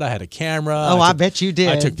tripod. I had a camera. Oh, I bet you did.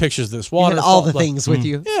 I took pictures of this You water. had all the things with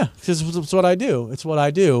you. Yeah, because it's what I do. It's what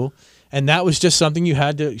I do. And that was just something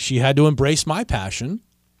she had to embrace my passion.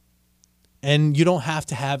 And you don't have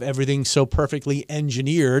to have everything so perfectly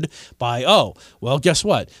engineered by, oh, well, guess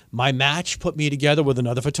what? My match put me together with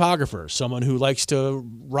another photographer, someone who likes to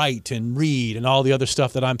write and read and all the other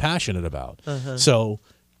stuff that I'm passionate about. So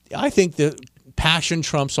I think that passion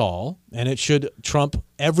trumps all, and it should trump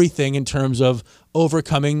everything in terms of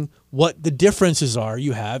overcoming what the differences are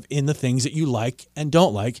you have in the things that you like and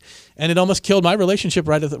don't like. And it almost killed my relationship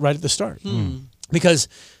right at the start. Because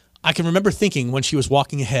I can remember thinking when she was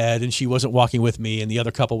walking ahead and she wasn't walking with me and the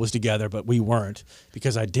other couple was together, but we weren't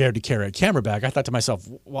because I dared to carry a camera bag. I thought to myself,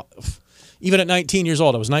 even at 19 years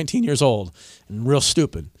old, I was 19 years old and real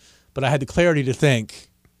stupid, but I had the clarity to think,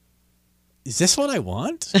 is this what I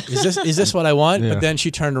want? Is this what I want? Yeah. But then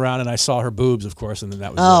she turned around and I saw her boobs, of course, and then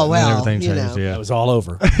that was Oh, it. well, And everything you changed. know. Yeah. That was all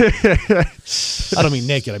over. I don't mean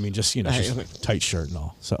naked. I mean just, just tight shirt and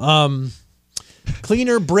all. So,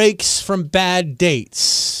 cleaner breaks from bad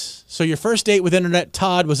dates. So your first date with Internet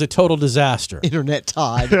Todd was a total disaster. Internet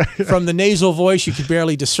Todd. From the nasal voice you could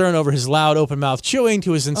barely discern over his loud open-mouthed chewing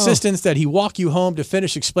to his insistence that he walk you home to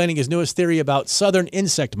finish explaining his newest theory about southern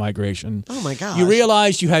insect migration. Oh, my gosh. You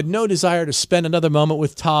realized you had no desire to spend another moment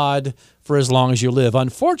with Todd for as long as you live.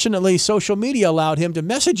 Unfortunately, social media allowed him to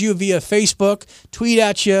message you via Facebook, tweet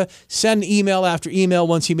at you, send email after email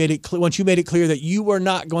once you made it clear that you were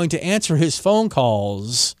not going to answer his phone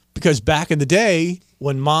calls. Because back in the day,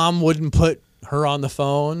 when mom wouldn't put her on the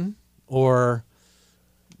phone, or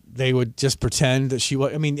they would just pretend that she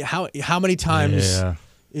was. I mean, how many times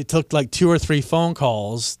it took like 2 or 3 phone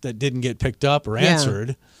calls that didn't get picked up or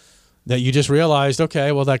answered, that you just realized,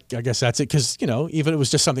 okay, well, I guess that's it. Because even it was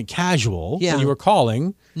just something casual, and you were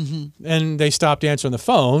calling, and they stopped answering the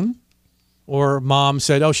phone, or mom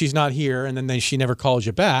said, "Oh, she's not here," and then she never calls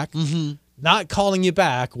you back. Not calling you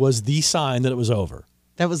back was the sign that it was over.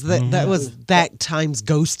 That was that time's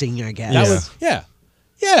ghosting, I guess. That was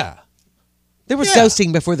yeah. There was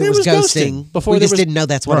ghosting before there was ghosting. Before we there just was- didn't know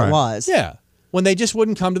that's what it was. Yeah. When they just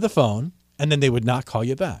wouldn't come to the phone, and then they would not call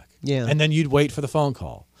you back. Yeah. And then you'd wait for the phone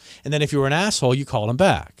call. And then if you were an asshole, you called them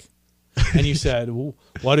back. And you said, well,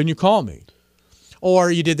 why didn't you call me?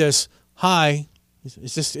 Or you did this, hi,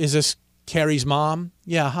 is this Carrie's mom?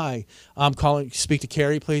 Yeah, hi. I'm calling, speak to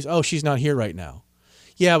Carrie, please. Oh, she's not here right now.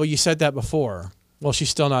 Yeah, well, you said that before. Well, she's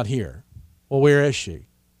still not here. Well, where is she?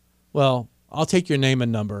 Well, I'll take your name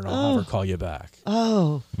and number and I'll have her call you back.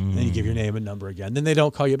 Oh. Then you give your name and number again. Then they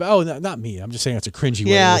don't call you back. Oh, not me. I'm just saying it's a cringy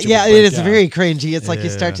way. Yeah, in which yeah, would it break is down. very cringy. It's like you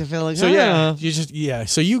start to feel like, So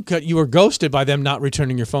So you were ghosted by them not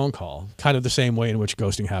returning your phone call. Kind of the same way in which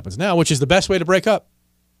ghosting happens now, which is the best way to break up.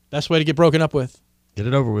 Best way to get broken up with. Get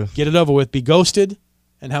it over with. Get it over with. Be ghosted.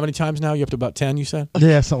 And how many times now? You up to about 10, you said?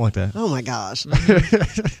 Yeah, something like that. oh my gosh.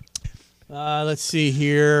 Let's see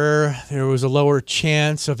here. There was a lower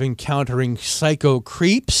chance of encountering psycho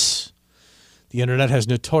creeps. The internet has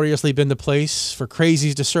notoriously been the place for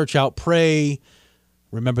crazies to search out prey.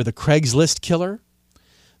 Remember the Craigslist killer?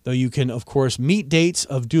 Though you can, of course, meet dates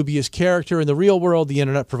of dubious character in the real world, the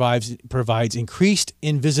internet provides increased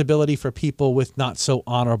invisibility for people with not so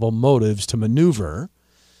honorable motives to maneuver.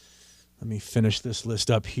 Let me finish this list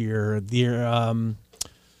up here.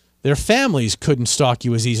 Their families couldn't stalk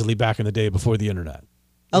you as easily back in the day before the internet.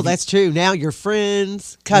 Oh, that's true. Now your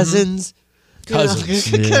friends, cousins.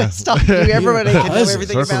 Cousins. Yeah. Stalk you. Everybody can know Cousins.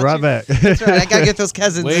 everything Circle about right you. back. That's right. I got to get those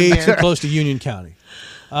cousins Way in too there. close to Union County.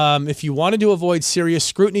 If you wanted to avoid serious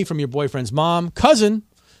scrutiny from your boyfriend's mom, cousin,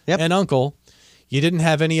 and uncle, you didn't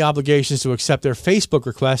have any obligations to accept their Facebook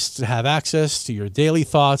requests to have access to your daily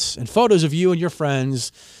thoughts and photos of you and your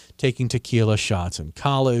friends taking tequila shots in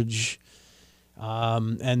college.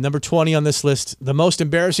 And number 20 on this list, the most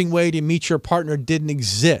embarrassing way to meet your partner didn't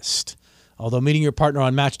exist. Although meeting your partner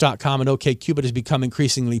on Match.com and OkCupid has become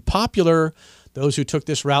increasingly popular, those who took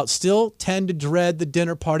this route still tend to dread the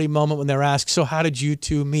dinner party moment when they're asked, so how did you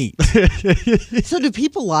two meet? So do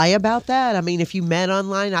people lie about that? I mean, if you met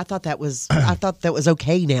online, I thought that was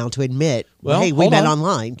okay now to admit. Well, hey, we hold met on.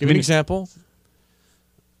 online. Give you an example.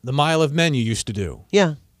 The Mile of Men you used to do.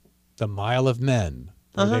 Yeah. The Mile of Men.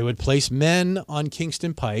 Where they would place men on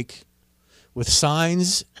Kingston Pike with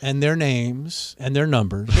signs and their names and their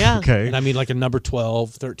numbers. Yeah. Okay. And I mean like a number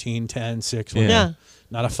 12, 13, 10, 6, whatever. Yeah.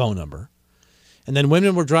 Not a phone number. And then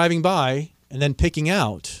women were driving by and then picking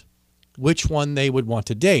out which one they would want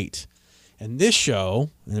to date. And this show,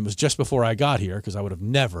 and it was just before I got here because I would have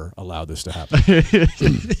never allowed this to happen.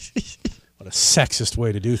 What a sexist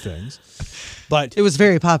way to do things. But It was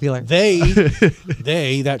very popular.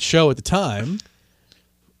 that show at the time,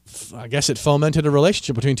 I guess it fomented a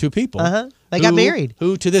relationship between two people. They got married.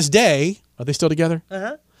 Who to this day, are they still together?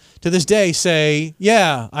 To this day say,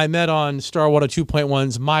 yeah, I met on Star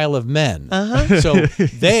 102.1's Mile of Men. So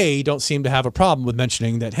they don't seem to have a problem with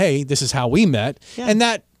mentioning that, hey, this is how we met. Yeah. And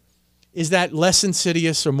that is that less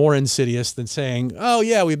insidious or more insidious than saying, oh,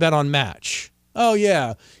 yeah, we met on Match. Oh,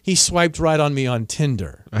 yeah, he swiped right on me on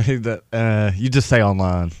Tinder. I hate that. You just say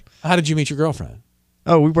online. How did you meet your girlfriend?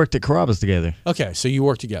 Oh, we worked at Carrabba's together. Okay, so you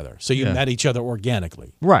worked together. So you Yeah. met each other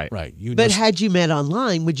organically. Right. Right. You But know- had you met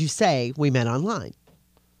online, would you say we met online?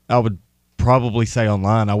 I would probably say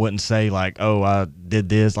online. I wouldn't say like, oh, I did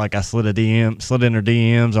this. Like I slid in her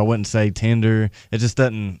DMs. I wouldn't say Tinder. It just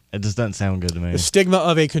doesn't sound good to me. The stigma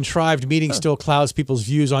of a contrived meeting still clouds people's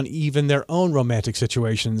views on even their own romantic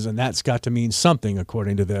situations, and that's got to mean something,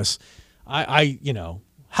 according to this. You know,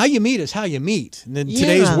 how you meet is how you meet. And in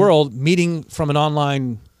today's Yeah. world, meeting from an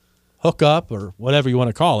online hookup or whatever you want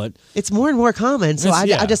to call it, It's more and more common, so It's-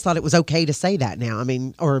 yeah. I just thought it was okay to say that now. I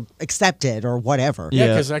mean, or accept it or whatever. yeah,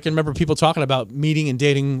 Yeah. because I can remember people talking about meeting and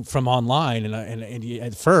dating from online, and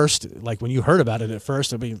at first, like when you heard about it at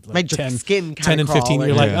first, it'd be like Made your 10, skin 10 and kinda 15, crawl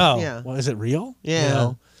you're and- like, oh, Yeah. well, is it real? Yeah. You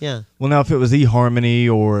know? Yeah. Well, now if it was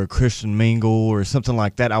eHarmony or Christian Mingle or something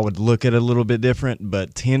like that, I would look at it a little bit different.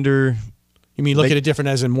 But Tinder, You mean look They- at it different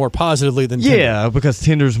as in more positively than Tinder? yeah, because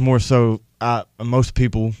Tinder's more so. Most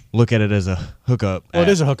people look at it as a hookup. Well, it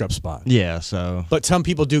app. is a hookup spot. Yeah, so But some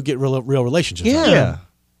people do get real relationships. Yeah. out of it. yeah,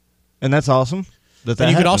 and that's awesome. That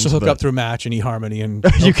And you could also happens, hook but- up through Match and eHarmony and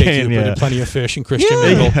You OkCupid can, yeah. and Plenty of Fish and Christian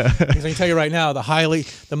Yeah. Mingle. Because I can tell you right now,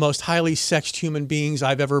 the most highly sexed human beings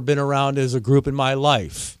I've ever been around as a group in my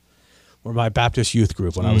life were my Baptist youth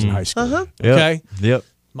group when I was in high school. Yep. Okay? Yep.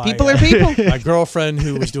 My, People are people. My girlfriend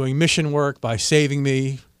who was doing mission work by saving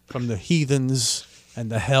me from the heathens and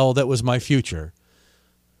the hell that was my future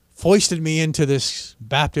foisted me into this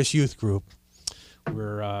Baptist youth group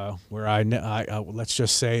where I let's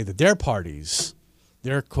just say that their parties,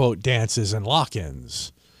 their quote dances and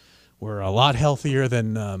lock-ins were a lot healthier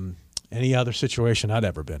than any other situation I'd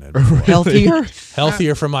ever been in. before. Healthier?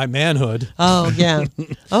 Healthier for my manhood. Oh, yeah.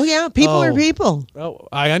 Oh, yeah. People are people. Oh,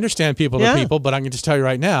 I understand people Yeah. are people, but I can just tell you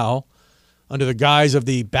right now, under the guise of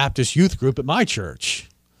the Baptist youth group at my church,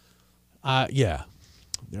 yeah,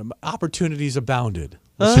 opportunities abounded.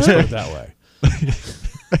 Let's just put it that way.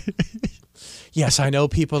 Yes, I know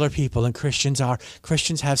people are people and Christians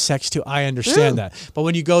have sex too. I understand that. But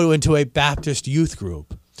when you go into a Baptist youth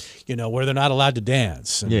group, you know, where they're not allowed to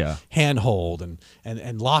dance and Yeah. handhold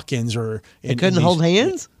and lock-ins or They couldn't hold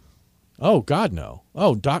hands? Oh God, no.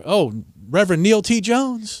 Oh, Reverend Neil T.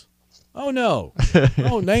 Jones. Oh no.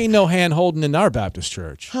 Oh, there ain't no hand holding in our Baptist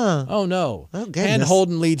church. Huh. Oh no. Oh, goodness. Hand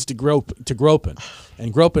holding leads to groping,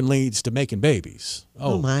 and groping leads to making babies.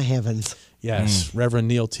 Oh, my heavens. Yes, Reverend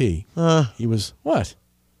Neil T. He was what?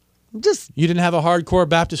 Just, You didn't have a hardcore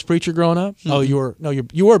Baptist preacher growing up? Oh, you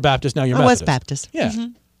were Baptist. Now you're I was Methodist. Baptist. Yeah.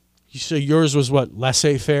 So yours was what,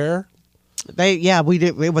 laissez-faire? We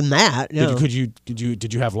did. It wasn't that. No.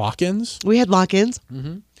 Did you have lock-ins? We had lock-ins.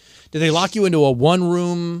 Did they lock you into a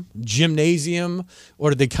one-room gymnasium, or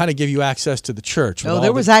did they kind of give you access to the church? Oh,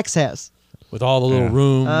 there was access. with all the little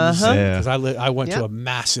rooms. Yeah. Because I went to Yep. a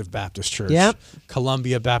massive Baptist church, Yep.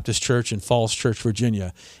 Columbia Baptist Church in Falls Church,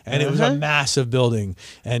 Virginia, and it was a massive building,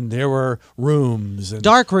 and there were rooms and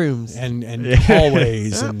Dark rooms. and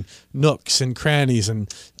hallways and nooks and crannies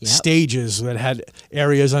and stages that had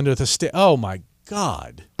areas under the stage. Oh my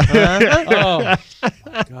God! Oh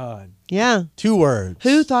my God! Yeah. 2 words.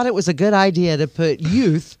 Who thought it was a good idea to put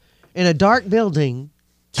youth in a dark building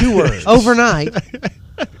 2 words. overnight?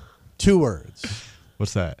 2 words.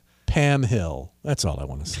 What's that? Pam Hill. That's all I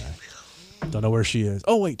want to say. Don't know where she is.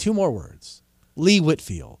 Oh, wait, 2 more words. Lee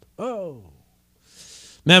Whitfield. Oh.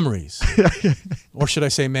 Memories. Or should I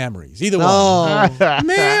say memories? Either one. Oh.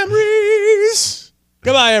 Memories.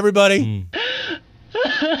 Goodbye, everybody.